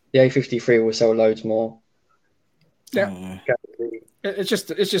the A53 will sell loads more. Yeah. It's just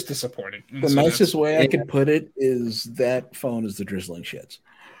disappointing. The nicest way I could put it is that phone is the drizzling shits.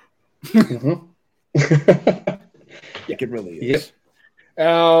 Mm-hmm. It really is. Yep.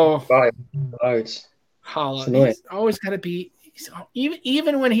 Oh, loads. Holla, he's always got to be.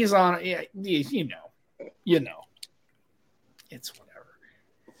 Even when he's on, you know, it's whatever.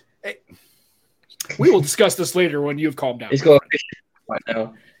 Hey, we will discuss this later when you've calmed down. He's got a fish right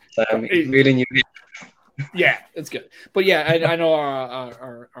now. Really new. Yeah, it's good. But yeah, I know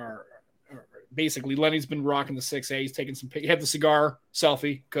our basically Lenny's been rocking the 6A. He's taking some. He had the cigar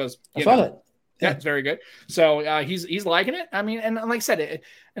selfie because I saw that. Yeah, it's very good. So he's liking it. I mean, and like I said,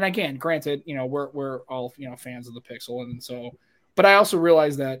 and again, granted, we're all fans of the Pixel, and so, but I also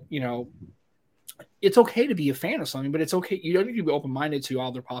realize that it's okay to be a fan of something, but it's okay. You don't need to be open-minded to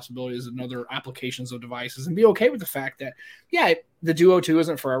other possibilities and other applications of devices, and be okay with the fact that, the Duo 2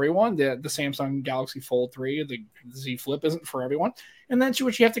 isn't for everyone. The Samsung Galaxy Fold 3, the Z Flip isn't for everyone, and that's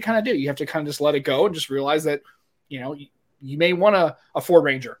what you have to kind of do. You have to kind of just let it go and just realize that, you may want a Ford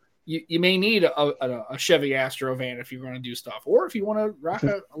Ranger. You may need a Chevy Astro van if you're going to do stuff, or if you want to rock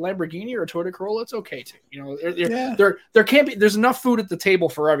a Lamborghini or a Toyota Corolla, it's okay too. There can't be. There's enough food at the table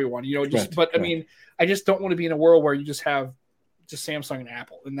for everyone. I mean, I just don't want to be in a world where you just have just Samsung and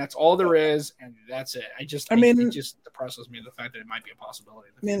Apple, and that's all there is, and that's it. It just depresses me, the fact that it might be a possibility.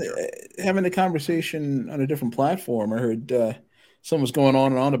 Having a conversation on a different platform, I heard someone was going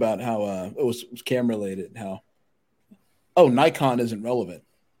on and on about how it was camera related. How Nikon isn't relevant.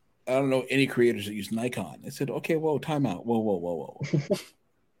 I don't know any creators that use Nikon. I said, okay, whoa, time out. Whoa.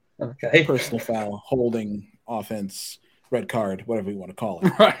 Okay. Personal foul, holding, offense, red card, whatever you want to call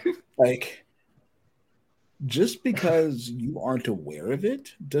it. Right. Like, just because you aren't aware of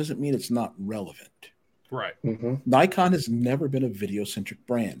it doesn't mean it's not relevant. Right. Mm-hmm. Nikon has never been a video-centric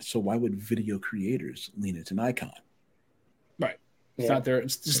brand, so why would video creators lean into Nikon? Right.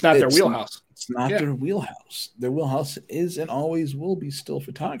 It's just not their wheelhouse. It's not their wheelhouse. Their wheelhouse is and always will be still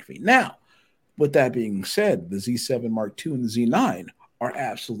photography. Now, with that being said, the Z7 Mark II and the Z9 are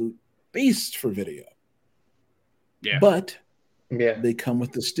absolute beasts for video. Yeah. But they come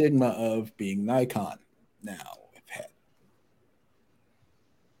with the stigma of being Nikon. Now, I've had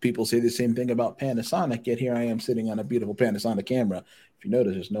people say the same thing about Panasonic, yet here I am sitting on a beautiful Panasonic camera. If you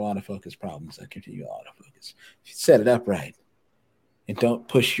notice, there's no autofocus problems. I continue autofocus. If you set it up right, and don't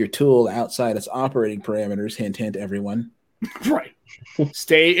push your tool outside its operating parameters. Hint, hint, everyone. Right.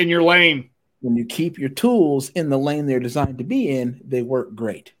 Stay in your lane. When you keep your tools in the lane they're designed to be in, they work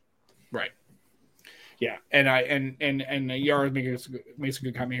great. Right. Yeah. And Yara makes a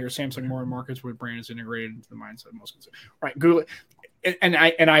good comment here. Samsung more in markets where brand is integrated into the mindset of most consumers. Right. Google. And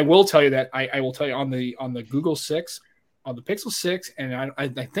I will tell you that I will tell you on the Google 6, on the Pixel 6, and I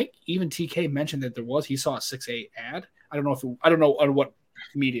think even TK mentioned that he saw a 6A ad. I don't know on what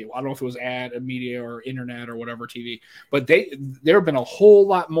media. I don't know if it was media or internet or whatever TV. But there have been a whole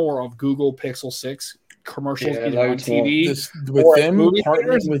lot more of Google Pixel 6 commercials on TV. With them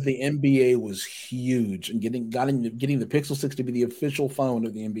partnering with the NBA was huge, and getting the Pixel 6 to be the official phone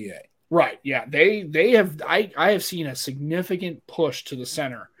of the NBA. Right. Yeah. They have. I have seen a significant push to the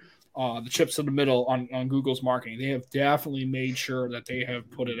center. The chips in the middle on Google's marketing. They have definitely made sure that they have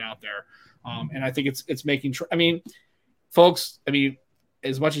put it out there. And I think it's making I mean, folks,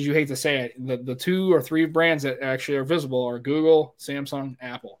 as much as you hate to say it, the 2 or 3 brands that actually are visible are Google, Samsung,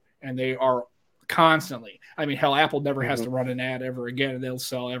 Apple, and they are constantly. Hell, Apple never has to run an ad ever again. They'll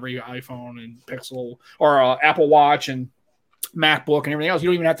sell every iPhone and Pixel or Apple Watch and MacBook and everything else. You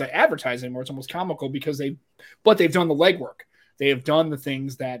don't even have to advertise anymore. It's almost comical because they've done the legwork. They have done the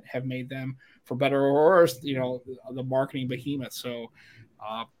things that have made them, for better or worse, the marketing behemoth. So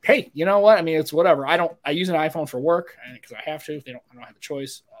Hey, you know what? I mean, it's whatever. I use an iPhone for work because I have to. If I don't have a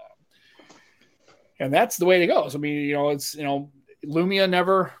choice. And that's the way it goes. I mean, it's, Lumia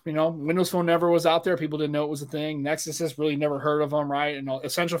never, Windows Phone never was out there. People didn't know it was a thing. Nexus has really never heard of them, right? And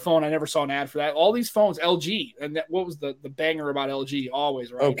Essential Phone, I never saw an ad for that. All these phones, LG, and what was the banger about LG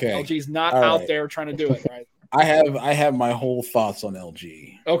always, right? Okay. LG's not All out right. there trying to do it, right? I have my whole thoughts on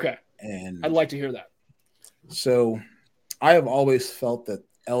LG. Okay. And I'd like to hear that. So I have always felt that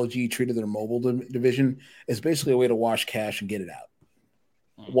LG treated their mobile division as basically a way to wash cash and get it out.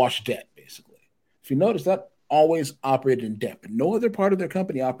 Wash debt, basically. If you notice, that always operated in debt, but no other part of their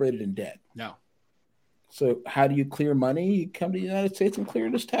company operated in debt. No. So how do you clear money? You come to the United States and clear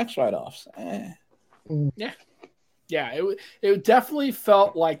it as tax write-offs. Yeah. Yeah, it definitely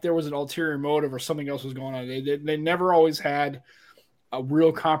felt like there was an ulterior motive or something else was going on. They never always had a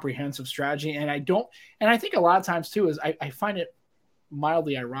real comprehensive strategy. And I think a lot of times too is I find it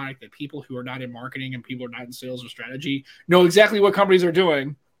mildly ironic that people who are not in marketing and people who are not in sales or strategy know exactly what companies are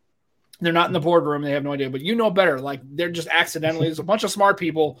doing. They're not in the boardroom. They have no idea, but better. Like they're just accidentally, there's a bunch of smart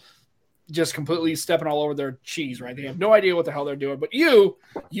people just completely stepping all over their cheese, right? They have no idea what the hell they're doing. But you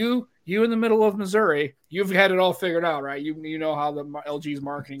in the middle of Missouri, you've had it all figured out, right? You know how the LG's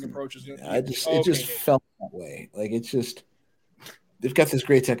marketing approach is. It just felt that way. Like it's just, they've got this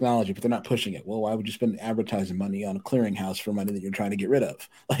great technology, but they're not pushing it. Well, why would you spend advertising money on a clearinghouse for money that you're trying to get rid of?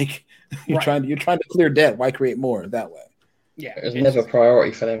 Like you're trying to clear debt. Why create more that way? Yeah, it was never a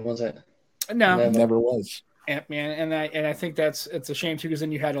priority for them, was it? No, it never was. And I think it's a shame too, because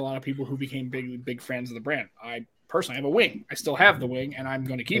then you had a lot of people who became big fans of the brand. I personally have a Wing. I still have the Wing, and I'm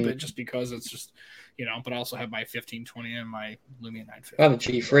going to keep it just because it's just, but I also have my 1520 and my Lumia 950. Oh, the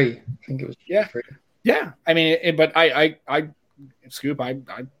G3. I think it was G3. Yeah. I mean, but I Scoop, I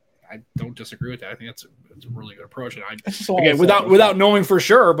don't disagree with that. I think it's a really good approach. And again, without knowing for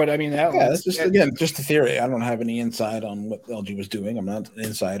sure, but I mean, that's just a theory. I don't have any insight on what LG was doing. I'm not an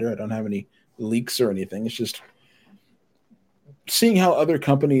insider. I don't have any leaks or anything. It's just seeing how other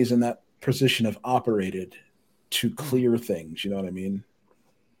companies in that position have operated to clear things. You know what I mean?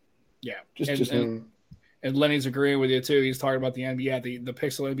 Yeah. And Lenny's agreeing with you too. He's talking about the NBA. The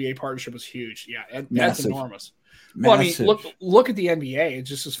Pixel NBA partnership was huge. Yeah, that's enormous. Massive. Well, I mean, look at the NBA. It's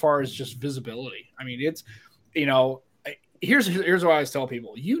just as far as just visibility. I mean, it's here's what I always tell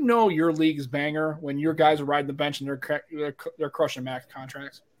people. Your league's banger when your guys are riding the bench and they're crushing max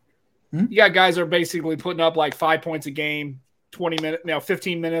contracts. You got guys that are basically putting up like 5 points a game, 20 minutes,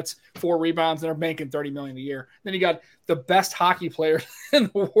 15 minutes, 4 rebounds, and they're making $30 million a year. Then you got the best hockey players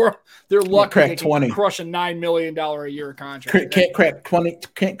in the world. They're lucky to crush a $9 million a year contract.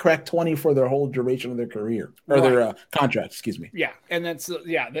 Can't crack 20 for their whole duration of their career or their contract. Excuse me. Yeah, and that's the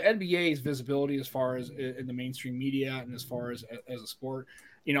NBA's visibility as far as in the mainstream media and as far as a sport.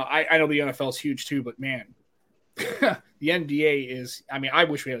 I know the NFL is huge too, but man. The NBA is. I mean, I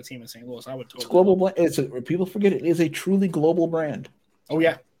wish we had a team in St. Louis. I would totally. It's global. People forget it is a truly global brand. Oh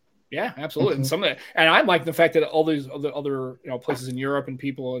yeah, absolutely. And some of that, and I like the fact that all these other places in Europe and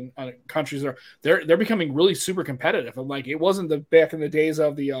people and countries they're becoming really super competitive. And like it wasn't back in the days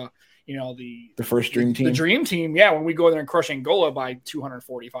of the first dream team. The dream team, yeah. When we go there and crush Angola by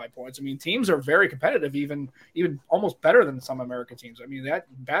 245 points. I mean, teams are very competitive, even almost better than some American teams. I mean, that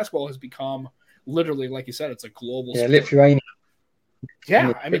basketball has become. Literally, like you said, it's a global. Yeah, Lithuania.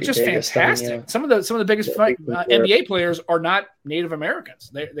 Yeah, I mean, just fantastic. Some of the biggest NBA players are not Native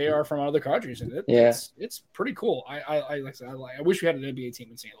Americans. They are from other countries, and it's pretty cool. I wish we had an NBA team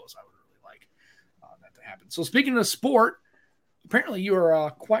in St. Louis. I would really like that to happen. So speaking of sport, apparently you are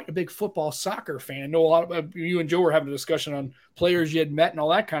quite a big football soccer fan. I know a lot of you and Joe were having a discussion on players you had met and all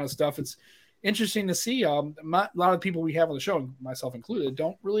that kind of stuff. It's interesting to see. A lot of people we have on the show, myself included,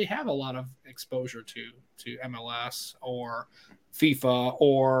 don't really have a lot of exposure to MLS or FIFA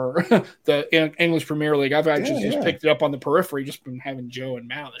or the English Premier League. I've actually just picked it up on the periphery, just from having Joe and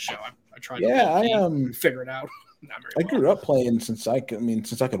Matt on the show. I tried to figure it out. I grew up playing since I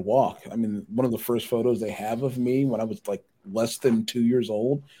could walk. I mean, one of the first photos they have of me when I was like less than 2 years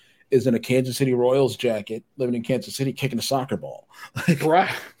old is in a Kansas City Royals jacket, living in Kansas City, kicking a soccer ball.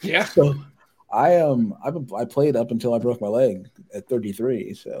 Right. Yeah. So I played up until I broke my leg at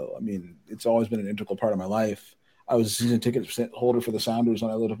 33. So I mean, it's always been an integral part of my life. I was a season ticket holder for the Sounders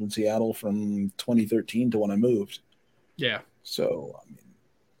when I lived up in Seattle from 2013 to when I moved. Yeah. So I mean,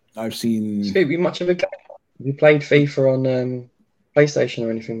 I've seen. Scoop, you much of a guy? Have you played FIFA on PlayStation or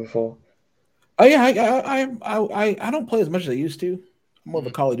anything before? Oh yeah, I don't play as much as I used to. I'm more of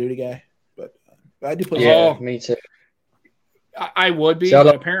a Call of Duty guy, but I do play. Yeah, me too. I would be,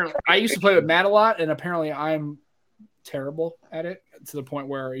 but apparently I used to play with Matt a lot, and apparently I'm terrible at it. to the point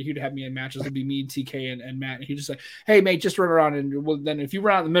where he'd have me in matches. It'd be me, TK, and Matt. And he'd just say, "Hey, mate, just run around, and then if you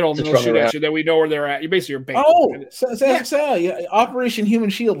run out in the middle, then they'll shoot at you. Then we know where they're at. You basically are bait." Operation Human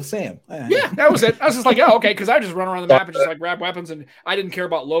Shield with Sam. Yeah, that was it. I was just like, "Oh, okay," because I just run around the map and just like grab weapons, and I didn't care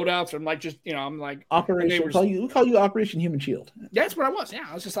about loadouts. I'm like, I'm like Operation. We call you Operation Human Shield. That's what I was. Yeah,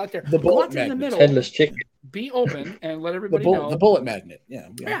 I was just out there. The bullet in the middle, headless chicken. Be open and let everybody know. The bullet magnet. Yeah,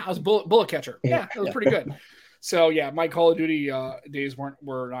 I was bullet catcher. Yeah, it was pretty good. So yeah, my Call of Duty days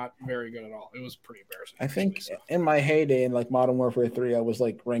were not very good at all. It was pretty embarrassing. I think in my heyday in like Modern Warfare 3, I was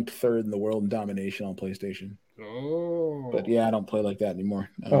like ranked 3rd in the world in domination on PlayStation. Oh, but yeah, I don't play like that anymore.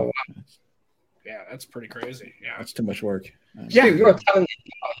 No. Oh, wow. Yeah, that's pretty crazy. Yeah, that's too much work. Yeah, you're a talented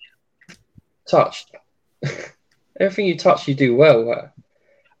guy. Touched. Everything you touch, you do well.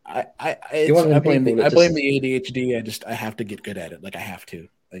 I blame the ADHD. I have to get good at it. Like I have to.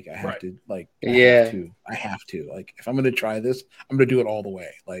 Like I have to. Like I have to. Like if I'm gonna try this, I'm gonna do it all the way.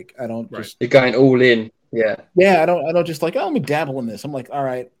 Like I don't just. You're going all in. Yeah. Yeah. I don't just like, oh, let me dabble in this. I'm like, all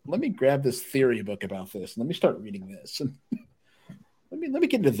right, let me grab this theory book about this. And let me start reading this. And let me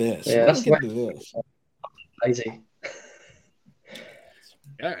get into this. Yeah. Let me get into this. Lazy.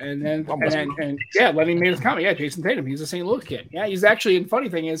 Yeah, and Lenny made his comment. Yeah, Jason Tatum, he's a St. Louis kid. Yeah, he's actually, and funny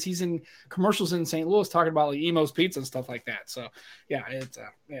thing is, he's in commercials in St. Louis talking about like Emo's Pizza and stuff like that. So yeah, it's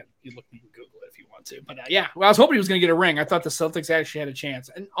you can Google it if you want to. But well, I was hoping he was going to get a ring. I thought the Celtics actually had a chance,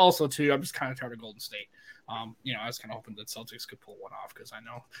 and also too, I'm just kind of tired of Golden State. I was kind of hoping that Celtics could pull one off because I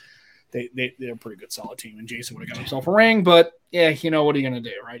know they're a pretty good solid team, and Jason would have got himself a ring. But yeah, what are you going to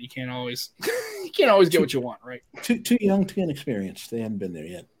do, right? You can't always get what you want, right? Too young, too inexperienced. They haven't been there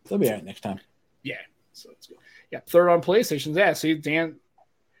yet. They'll be all right next time. Yeah, so it's good. Yeah, 3rd on PlayStations. Yeah, see, Dan,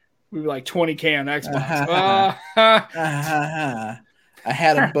 we were like 20K on Xbox. I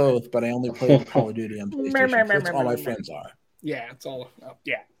had them both, but I only played Call of Duty on PlayStation. That's all my friends are. Yeah, it's all.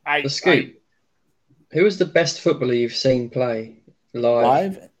 The Scoop. Who is the best footballer you've seen play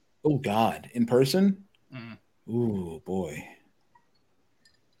live? Oh God, in person? Ooh boy.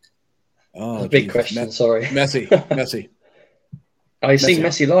 Oh, that's a big question. Sorry, Messi. Oh, you've seen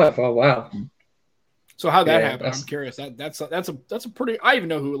Messi live? Oh wow. So how'd that happen? I'm curious. That's a pretty. I even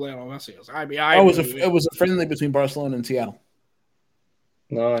know who Lionel Messi is. I mean, it was a friendly between Barcelona and Seattle.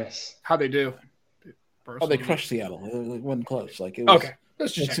 Nice. How'd they do? Oh, they crushed Seattle. It wasn't close. Like it was. Okay.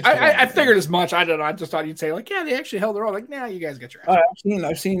 Let's just check. I figured as much. I don't know. I just thought you'd say like, yeah, they actually held their own. Like, nah, you guys get your.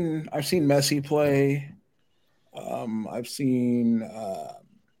 I've seen Messi play. I've seen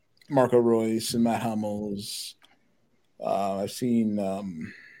Marco Reus and Matt Hummels. I've seen.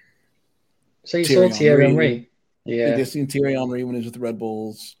 So you saw Thierry Henry? Yeah, I've seen Thierry Henry when he was with the Red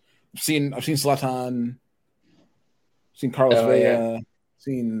Bulls. I've seen Zlatan. Seen Carlos Vela. Yeah.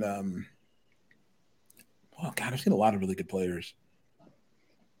 Seen. Oh God, I've seen a lot of really good players.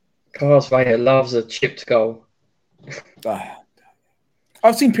 Carlos Vela loves a chipped goal.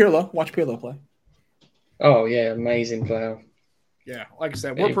 I've seen Pirlo. Watch Pirlo play. Oh yeah, amazing player. Yeah, like I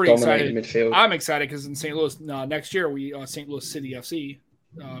said, we're pretty excited. Midfield. I'm excited because in St. Louis next year, St. Louis City FC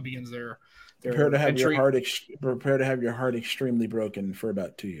begins their prepare to have your heart extremely broken for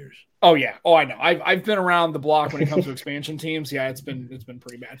about 2 years. Oh yeah, I know. I've been around the block when it comes to expansion teams. Yeah, it's been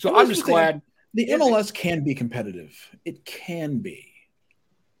pretty bad. So I'm just glad the MLS can be competitive. It can be.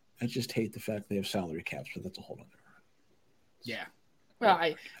 I just hate the fact they have salary caps, but that's a whole other. Yeah. Well,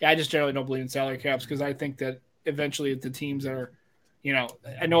 I just generally don't believe in salary caps because I think that eventually the teams that are,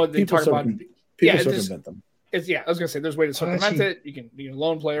 I know they talk about people circumvent them. I was gonna say there's a way to circumvent it. You can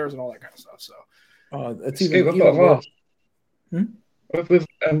loan players and all that kind of stuff. So it's even worse. With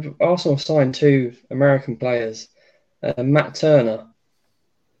Arsenal signed 2 American players, Matt Turner.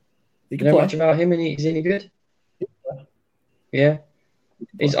 You know much about him? And is he good? Yeah.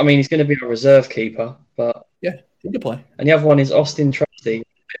 He's going to be a reserve keeper, but yeah, he can play. And the other one is Austin Trusty,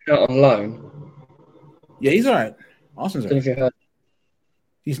 out on loan. Yeah, he's all right. Austin's all right.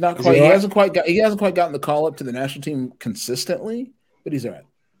 He's not quite. He hasn't quite gotten the call up to the national team consistently, but he's all right.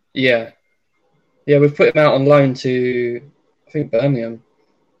 Yeah, we've put him out on loan to I think Birmingham,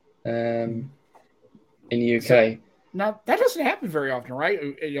 in the UK. So, now that doesn't happen very often, right?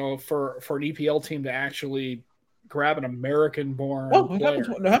 For an EPL team to actually grab an American-born player.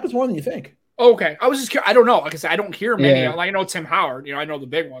 It happens more than you think. Okay, I was just curious. I don't know. Like I said, I don't hear many. Yeah. I know Tim Howard. I know the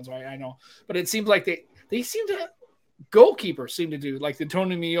big ones. I know, but it seems like they seem to. Goalkeepers seem to do like the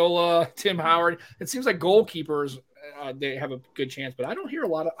Tony Miola, Tim Howard. It seems like goalkeepers they have a good chance, but I don't hear a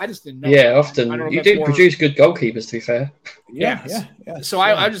lot of. I just didn't know. Yeah, often you do produce good goalkeepers. To be fair. Yeah. So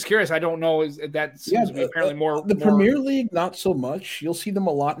I'm just curious. I don't know. That seems to be apparently more the Premier League? Not so much. You'll see them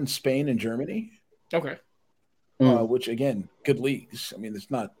a lot in Spain and Germany. Okay. which again, good leagues. I mean, it's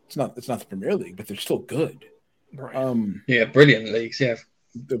not the Premier League, but they're still good. Right. Yeah, brilliant leagues. Yeah,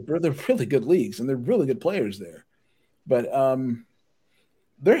 they're really good leagues, and they're really good players there. But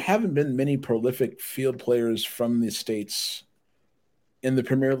there haven't been many prolific field players from the States in the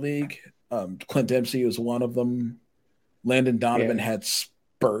Premier League. Clint Dempsey was one of them. Landon Donovan had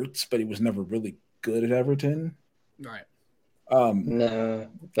spurts, but he was never really good at Everton. Right. No.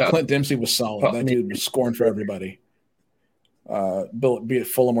 Clint Dempsey was solid. That dude was scoring for everybody. Be it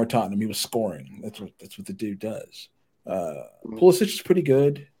Fulham or Tottenham, he was scoring. That's what the dude does. Pulisic is pretty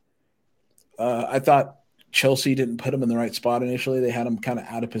good. I thought Chelsea didn't put him in the right spot initially. They had him kind of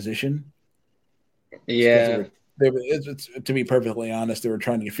out of position. Yeah. To be perfectly honest, they were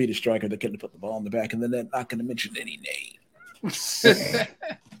trying to defeat a striker that couldn't put the ball in the back, and then they're not going to mention any names.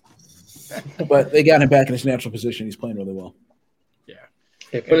 But they got him back in his natural position. He's playing really well. Yeah,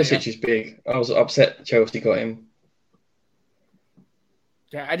 Pulisic is big. I was upset Chelsea got him.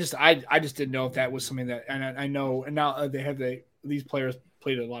 Yeah, I just didn't know if that was something that, and I know, and now they have these players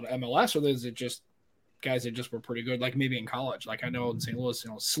played a lot of MLS, or is it just guys that just were pretty good, like maybe in college? Like I know in St. Louis,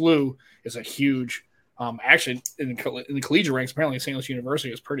 SLU is a huge, actually in the collegiate ranks. Apparently, St. Louis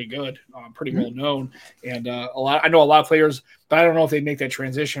University is pretty good, pretty well known, and I know a lot of players, but I don't know if they make that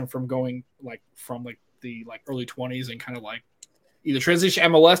transition from going from the early 20s and kind of like either transition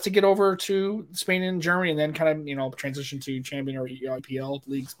MLS to get over to Spain and Germany, and then kind of transition to champion or EPL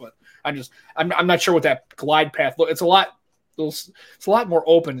leagues. But I'm not sure what that glide path looks. It's a lot more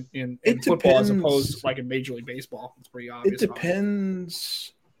open in football as opposed to like in Major League Baseball. It's pretty obvious. It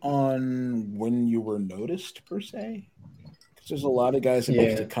depends on when you were noticed per se. Because there's a lot of guys that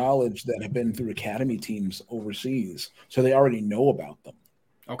go to college that have been through academy teams overseas, so they already know about them.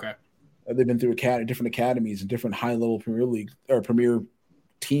 Okay. They've been through different academies and different high-level Premier League or Premier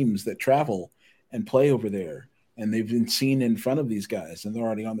teams that travel and play over there, and they've been seen in front of these guys, and they're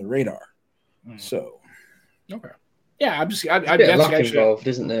already on the radar. So, okay, yeah, I'm just luck involved,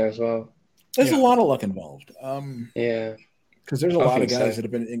 isn't there as well? There's a lot of luck involved. Because there's a lot of guys that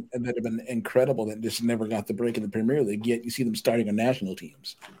have been incredible that just never got the break in the Premier League. Yet you see them starting on national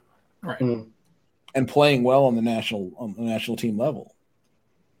teams, right, and playing well on the national team level.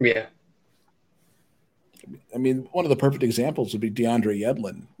 Yeah. I mean, one of the perfect examples would be DeAndre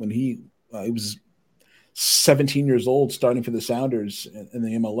Yedlin when he was 17 years old, starting for the Sounders in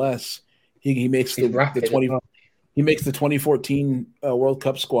the MLS. He makes the 2014 World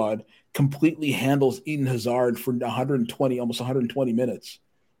Cup squad. Completely handles Eden Hazard for almost 120 minutes,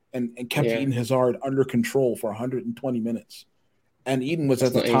 and kept Eden Hazard under control for 120 minutes. And Eden was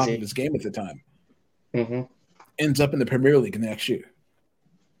at the top of his game at the time. Mm-hmm. Ends up in the Premier League in the next year.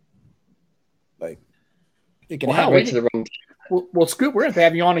 Like. Well, Scoop, we're going to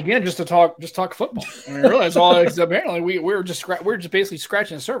have you on again just to talk football. I mean, really, apparently we're just basically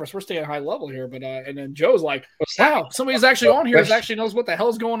scratching the surface. We're staying at high level here, but and then Joe's like, wow, somebody's actually on here who actually knows what the hell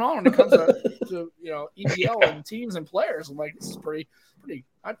is going on when it comes to EPL and teams and players. I'm like, this is pretty.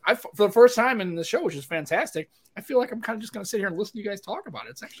 I for the first time in the show, which is fantastic. I feel like I'm kind of just going to sit here and listen to you guys talk about it.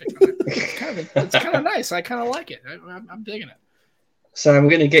 It's actually kind of nice. I kind of like it. I'm digging it. So I'm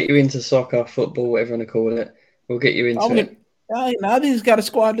going to get you into soccer, football, whatever you want to call it. We'll get you into it. Now that he's got a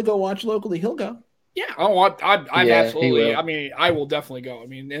squad to go watch locally, he'll go. Yeah. Oh, I'm absolutely. I mean, I will definitely go. I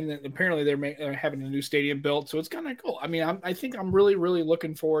mean, and apparently they're having a new stadium built, so it's kind of cool. I mean, I think I'm really, really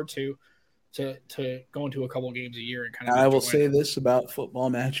looking forward to going to a couple of games a year and kind of. I will say this about football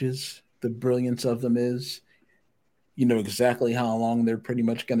matches: the brilliance of them is, you know exactly how long they're pretty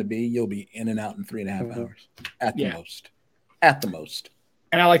much going to be. You'll be in and out in 3.5 hours at the most. At the most.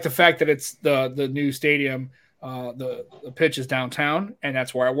 And I like the fact that it's the new stadium. The pitch is downtown, and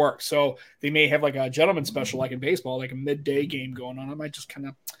that's where I work. So they may have like a gentleman special, like in baseball, like a midday game going on. I might just kind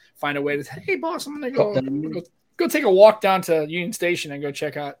of find a way to say, hey, boss, I'm gonna go take a walk down to Union Station and go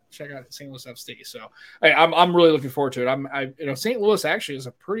check out St. Louis FC. So I'm really looking forward to it. St. Louis actually is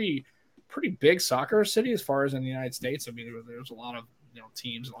a pretty big soccer city as far as in the United States. I mean, there's a lot of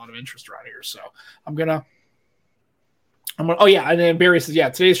teams, a lot of interest around here. So I'm gonna. Oh yeah, and then Barry says,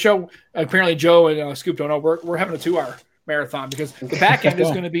 today's show. Apparently, Joe and Scoop don't know we're having a 2-hour marathon because the back end is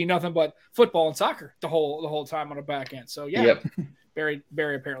going to be nothing but football and soccer the whole time on the back end. So Barry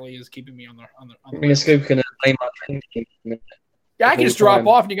apparently is keeping me on the. Me and Scoop can play my training. Yeah, I can just drop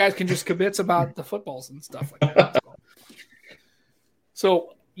off, and you guys can just kibitz about the footballs and stuff like that.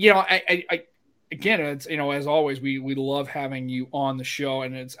 So I again, it's as always, we love having you on the show,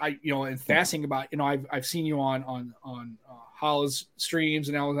 and it's it's fascinating about I've seen you on Hollow's streams,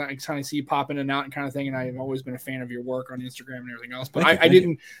 and I kind of see you pop in and out and kind of thing, and I've always been a fan of your work on Instagram and everything else. But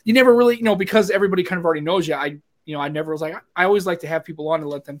you never really because everybody kind of already knows you. I never was like, I always like to have people on to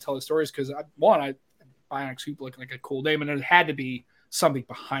let them tell the stories because TheBionicScoop looked like a cool name, and it had to be something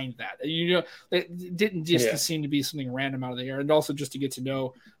behind that. It didn't just seem to be something random out of the air, and also just to get to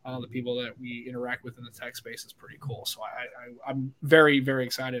know the people that we interact with in the tech space is pretty cool. So I'm very, very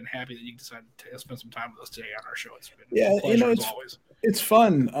excited and happy that you decided to spend some time with us today on our show. It's been a pleasure as always. It's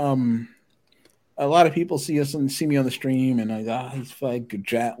fun. A lot of people see us and see me on the stream, and he's like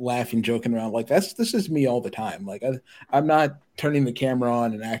laughing, joking around. Like this is me all the time. Like I'm not turning the camera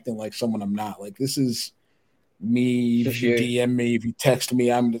on and acting like someone I'm not. Like this is me. If you DM me, if you text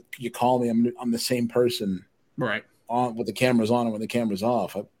me, you call me, I'm the same person. Right. On with the cameras on and when the camera's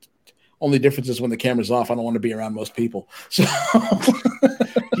off. Only difference is when the camera's off, I don't want to be around most people. So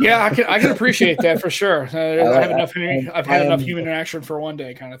yeah, I can appreciate that for sure. I've had enough human interaction for one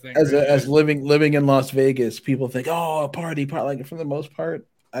day, kind of thing. As living in Las Vegas, people think, a party. Like for the most part,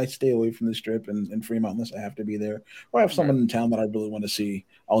 I stay away from the Strip and Fremont unless I have to be there, or I have someone in town that I really want to see.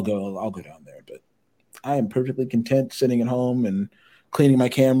 I'll go down there. But I am perfectly content sitting at home and cleaning my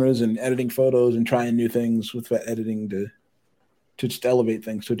cameras and editing photos and trying new things with editing to just elevate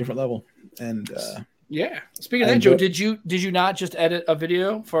things to a different level. And speaking of that, Joe, did you not just edit a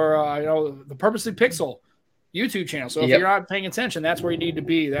video for the Purposely Pixel YouTube channel? So if you're not paying attention, that's where you need to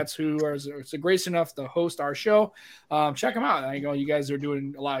be. That's who is gracious enough to host our show. Check them out. You guys are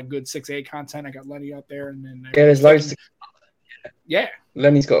doing a lot of good 6A content. I got Lenny up there, and there's loads. Yeah,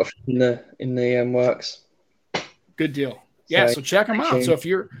 Lenny's got a in the works. Good deal. Yeah, so check them out. So if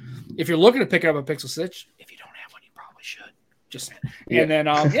you're looking to pick up a Pixel 6, if you don't have one, you probably should. Just saying. And then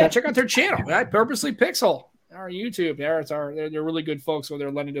check out their channel, right? Purposely Pixel, our YouTube. They're really good folks. So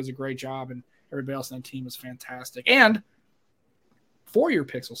Lenny does a great job, and everybody else on the team is fantastic. And for your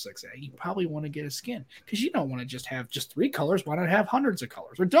Pixel 6a, you probably want to get a skin because you don't want to just have just 3 colors. Why not have hundreds of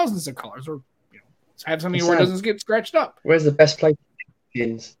colors or dozens of colors, or have something where it doesn't get scratched up? Where's the best place for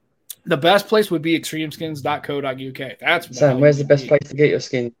skins? The best place would be extremeskins.co.uk. That's Sam. Where's the best place to get your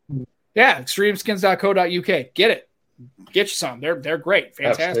skin? Yeah, extremeskins.co.uk. Get you some. They're great,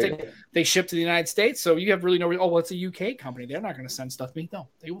 fantastic. Absolutely. They ship to the United States, so you have really no. It's a UK company. They're not going to send stuff to me. No,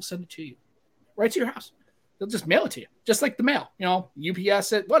 they will send it to you, right to your house. They'll just mail it to you, just like the mail.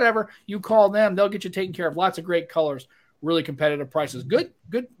 UPS it, whatever. You call them, they'll get you taken care of. Lots of great colors, really competitive prices. Good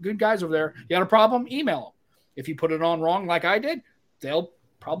guys over there. You got a problem? Email them. If you put it on wrong, like I did, they'll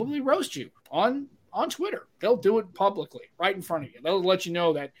probably roast you on Twitter. They'll do it publicly, right in front of you. They'll let you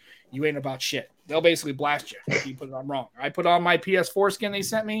know that you ain't about shit. They'll basically blast you if you put it on wrong. I put on my PS4 skin they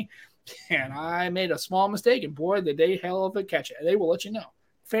sent me, and I made a small mistake, and boy, did they hell of a catch it. They will let you know.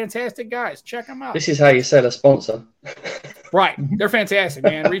 Fantastic guys. Check them out. This is how you sell a sponsor. Right. They're fantastic,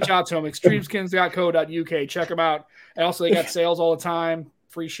 man. Reach out to them. Extremeskins.co.uk. Check them out. And also, they got sales all the time.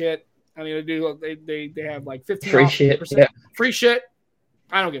 Free shit. I mean, they have like 15% free shit. Yeah. Free shit.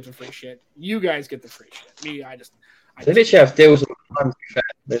 I don't get the free shit. You guys get the free shit. Me, I just they literally have deals all the time.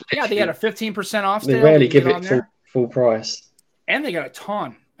 They got a 15% off. They rarely give it full price. And they got a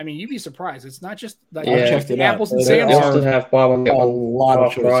ton. I mean, you'd be surprised. It's not just like apples and Sam's. They often have buy one get one, a lot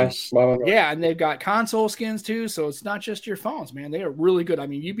of choices. Yeah, and they've got console skins too, so it's not just your phones, man. They are really good. I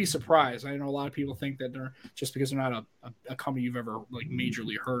mean, you'd be surprised. I know a lot of people think that they're just because they're not a company you've ever like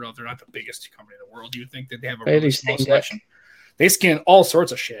majorly heard of. They're not the biggest company in the world. You think that they have a really small selection. They skin all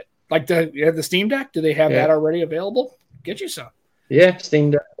sorts of shit. Like the Steam Deck. Do they have that already available? Get you some. Yeah,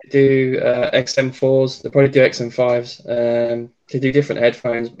 Steam Deck. They do XM4s. They probably do XM5s. They do different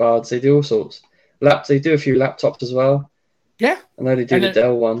headphones, buds. They do all sorts. They do a few laptops as well. Yeah. I know they do the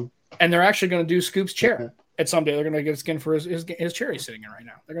Dell one. And they're actually going to do Scoop's chair at some day. They're going to get a skin for his chair he's sitting in right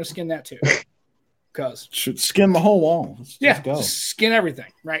now. They're going to skin that too. Because should skin the whole wall. Just go. Skin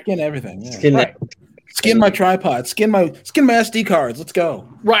everything, right? Skin everything. Yeah. Skin right. Skin my tripod. Skin my SD cards. Let's go.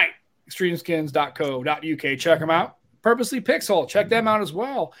 Right. Extremeskins.co.uk. Check them out. Purposely Pixel. Check them out as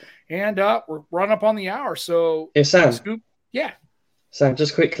well. And we're running up on the hour. So Sam. Scoop. Yeah. Sam,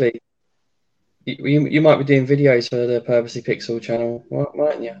 just quickly. You might be doing videos for the Purposely Pixel channel,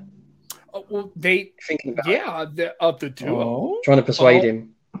 mightn't you? Well, thinking about the duo. Trying to persuade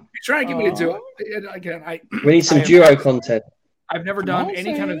him. He's trying to get me to do it. Again, we need some duo content. I've never done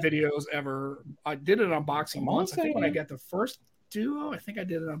any kind of videos ever. I did an unboxing once. I think when I got the first duo, I think I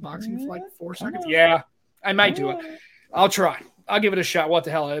did an unboxing for like 4 seconds. Yeah, I might do it. I'll try. I'll give it a shot. What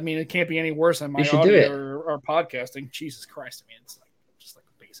the hell? I mean, it can't be any worse than my audio or podcasting. Jesus Christ. I mean, it's just like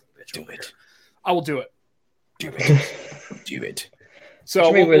a basic bitch. Do it. I will do it. Do it. Do it.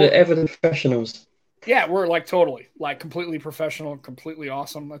 So we're the evident professionals. Yeah, we're like totally, like completely professional, completely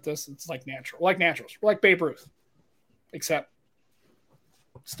awesome at this. It's like natural. We're like naturals. We're like Babe Ruth, except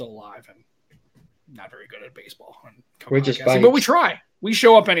still alive and not very good at baseball. We're just babes. But we try. We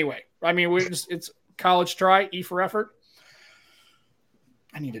show up anyway. I mean, it's college try, E for effort.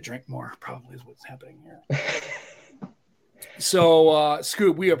 I need to drink more, probably is what's happening here. So,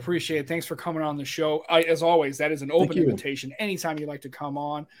 Scoop, we appreciate it. Thanks for coming on the show. As always, that is an open invitation anytime you'd like to come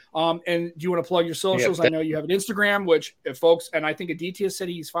on. And do you want to plug your socials? I know you have an Instagram, which if folks, and I think Aditya said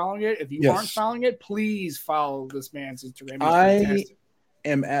he's following it. If you aren't following it, please follow this man's Instagram. I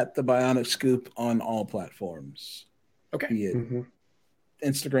am at TheBionicScoop on all platforms. Okay. Be it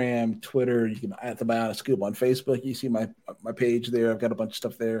Instagram, Twitter, you can at TheBionicScoop on Facebook. You see my page there. I've got a bunch of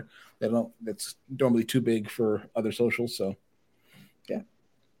stuff there that's normally too big for other socials. So yeah.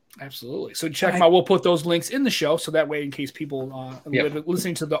 Absolutely. So check them out. We'll put those links in the show so that way in case people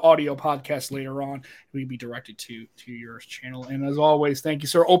listening to the audio podcast later on, we'd be directed to your channel. And as always, thank you,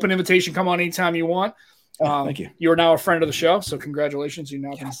 sir. Open invitation. Come on anytime you want. Thank you. You are now a friend of the show, so congratulations. You've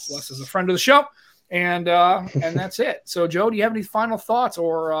now been blessed as a friend of the show. And that's it. So, Joe, do you have any final thoughts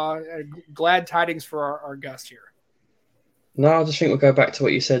or glad tidings for our guest here? No, I just think we'll go back to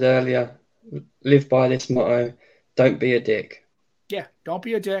what you said earlier. Live by this motto. Don't be a dick. Yeah, don't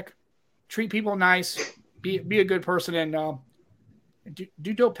be a dick. Treat people nice. Be a good person and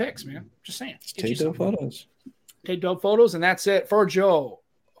do dope pics, man. Just saying. Take dope photos. Take dope photos, and that's it for Joe,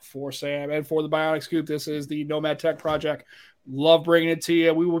 for Sam, and for the Bionic Scoop. This is the Nomad Tech Project. Love bringing it to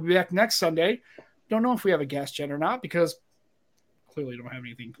you. We will be back next Sunday. Don't know if we have a guest yet or not because clearly don't have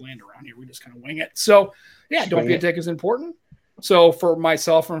anything planned around here. We just kind of wing it. So, yeah, don't be a dick is important. So for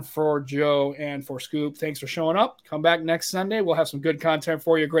myself and for Joe and for Scoop, thanks for showing up. Come back next Sunday. We'll have some good content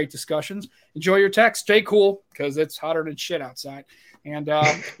for you, great discussions. Enjoy your tech. Stay cool because it's hotter than shit outside. And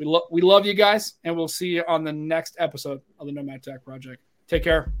we love you guys, and we'll see you on the next episode of the Nomad Tech Project. Take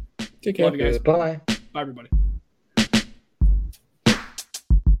care. Take care. Love you guys. Bye. Bye, everybody.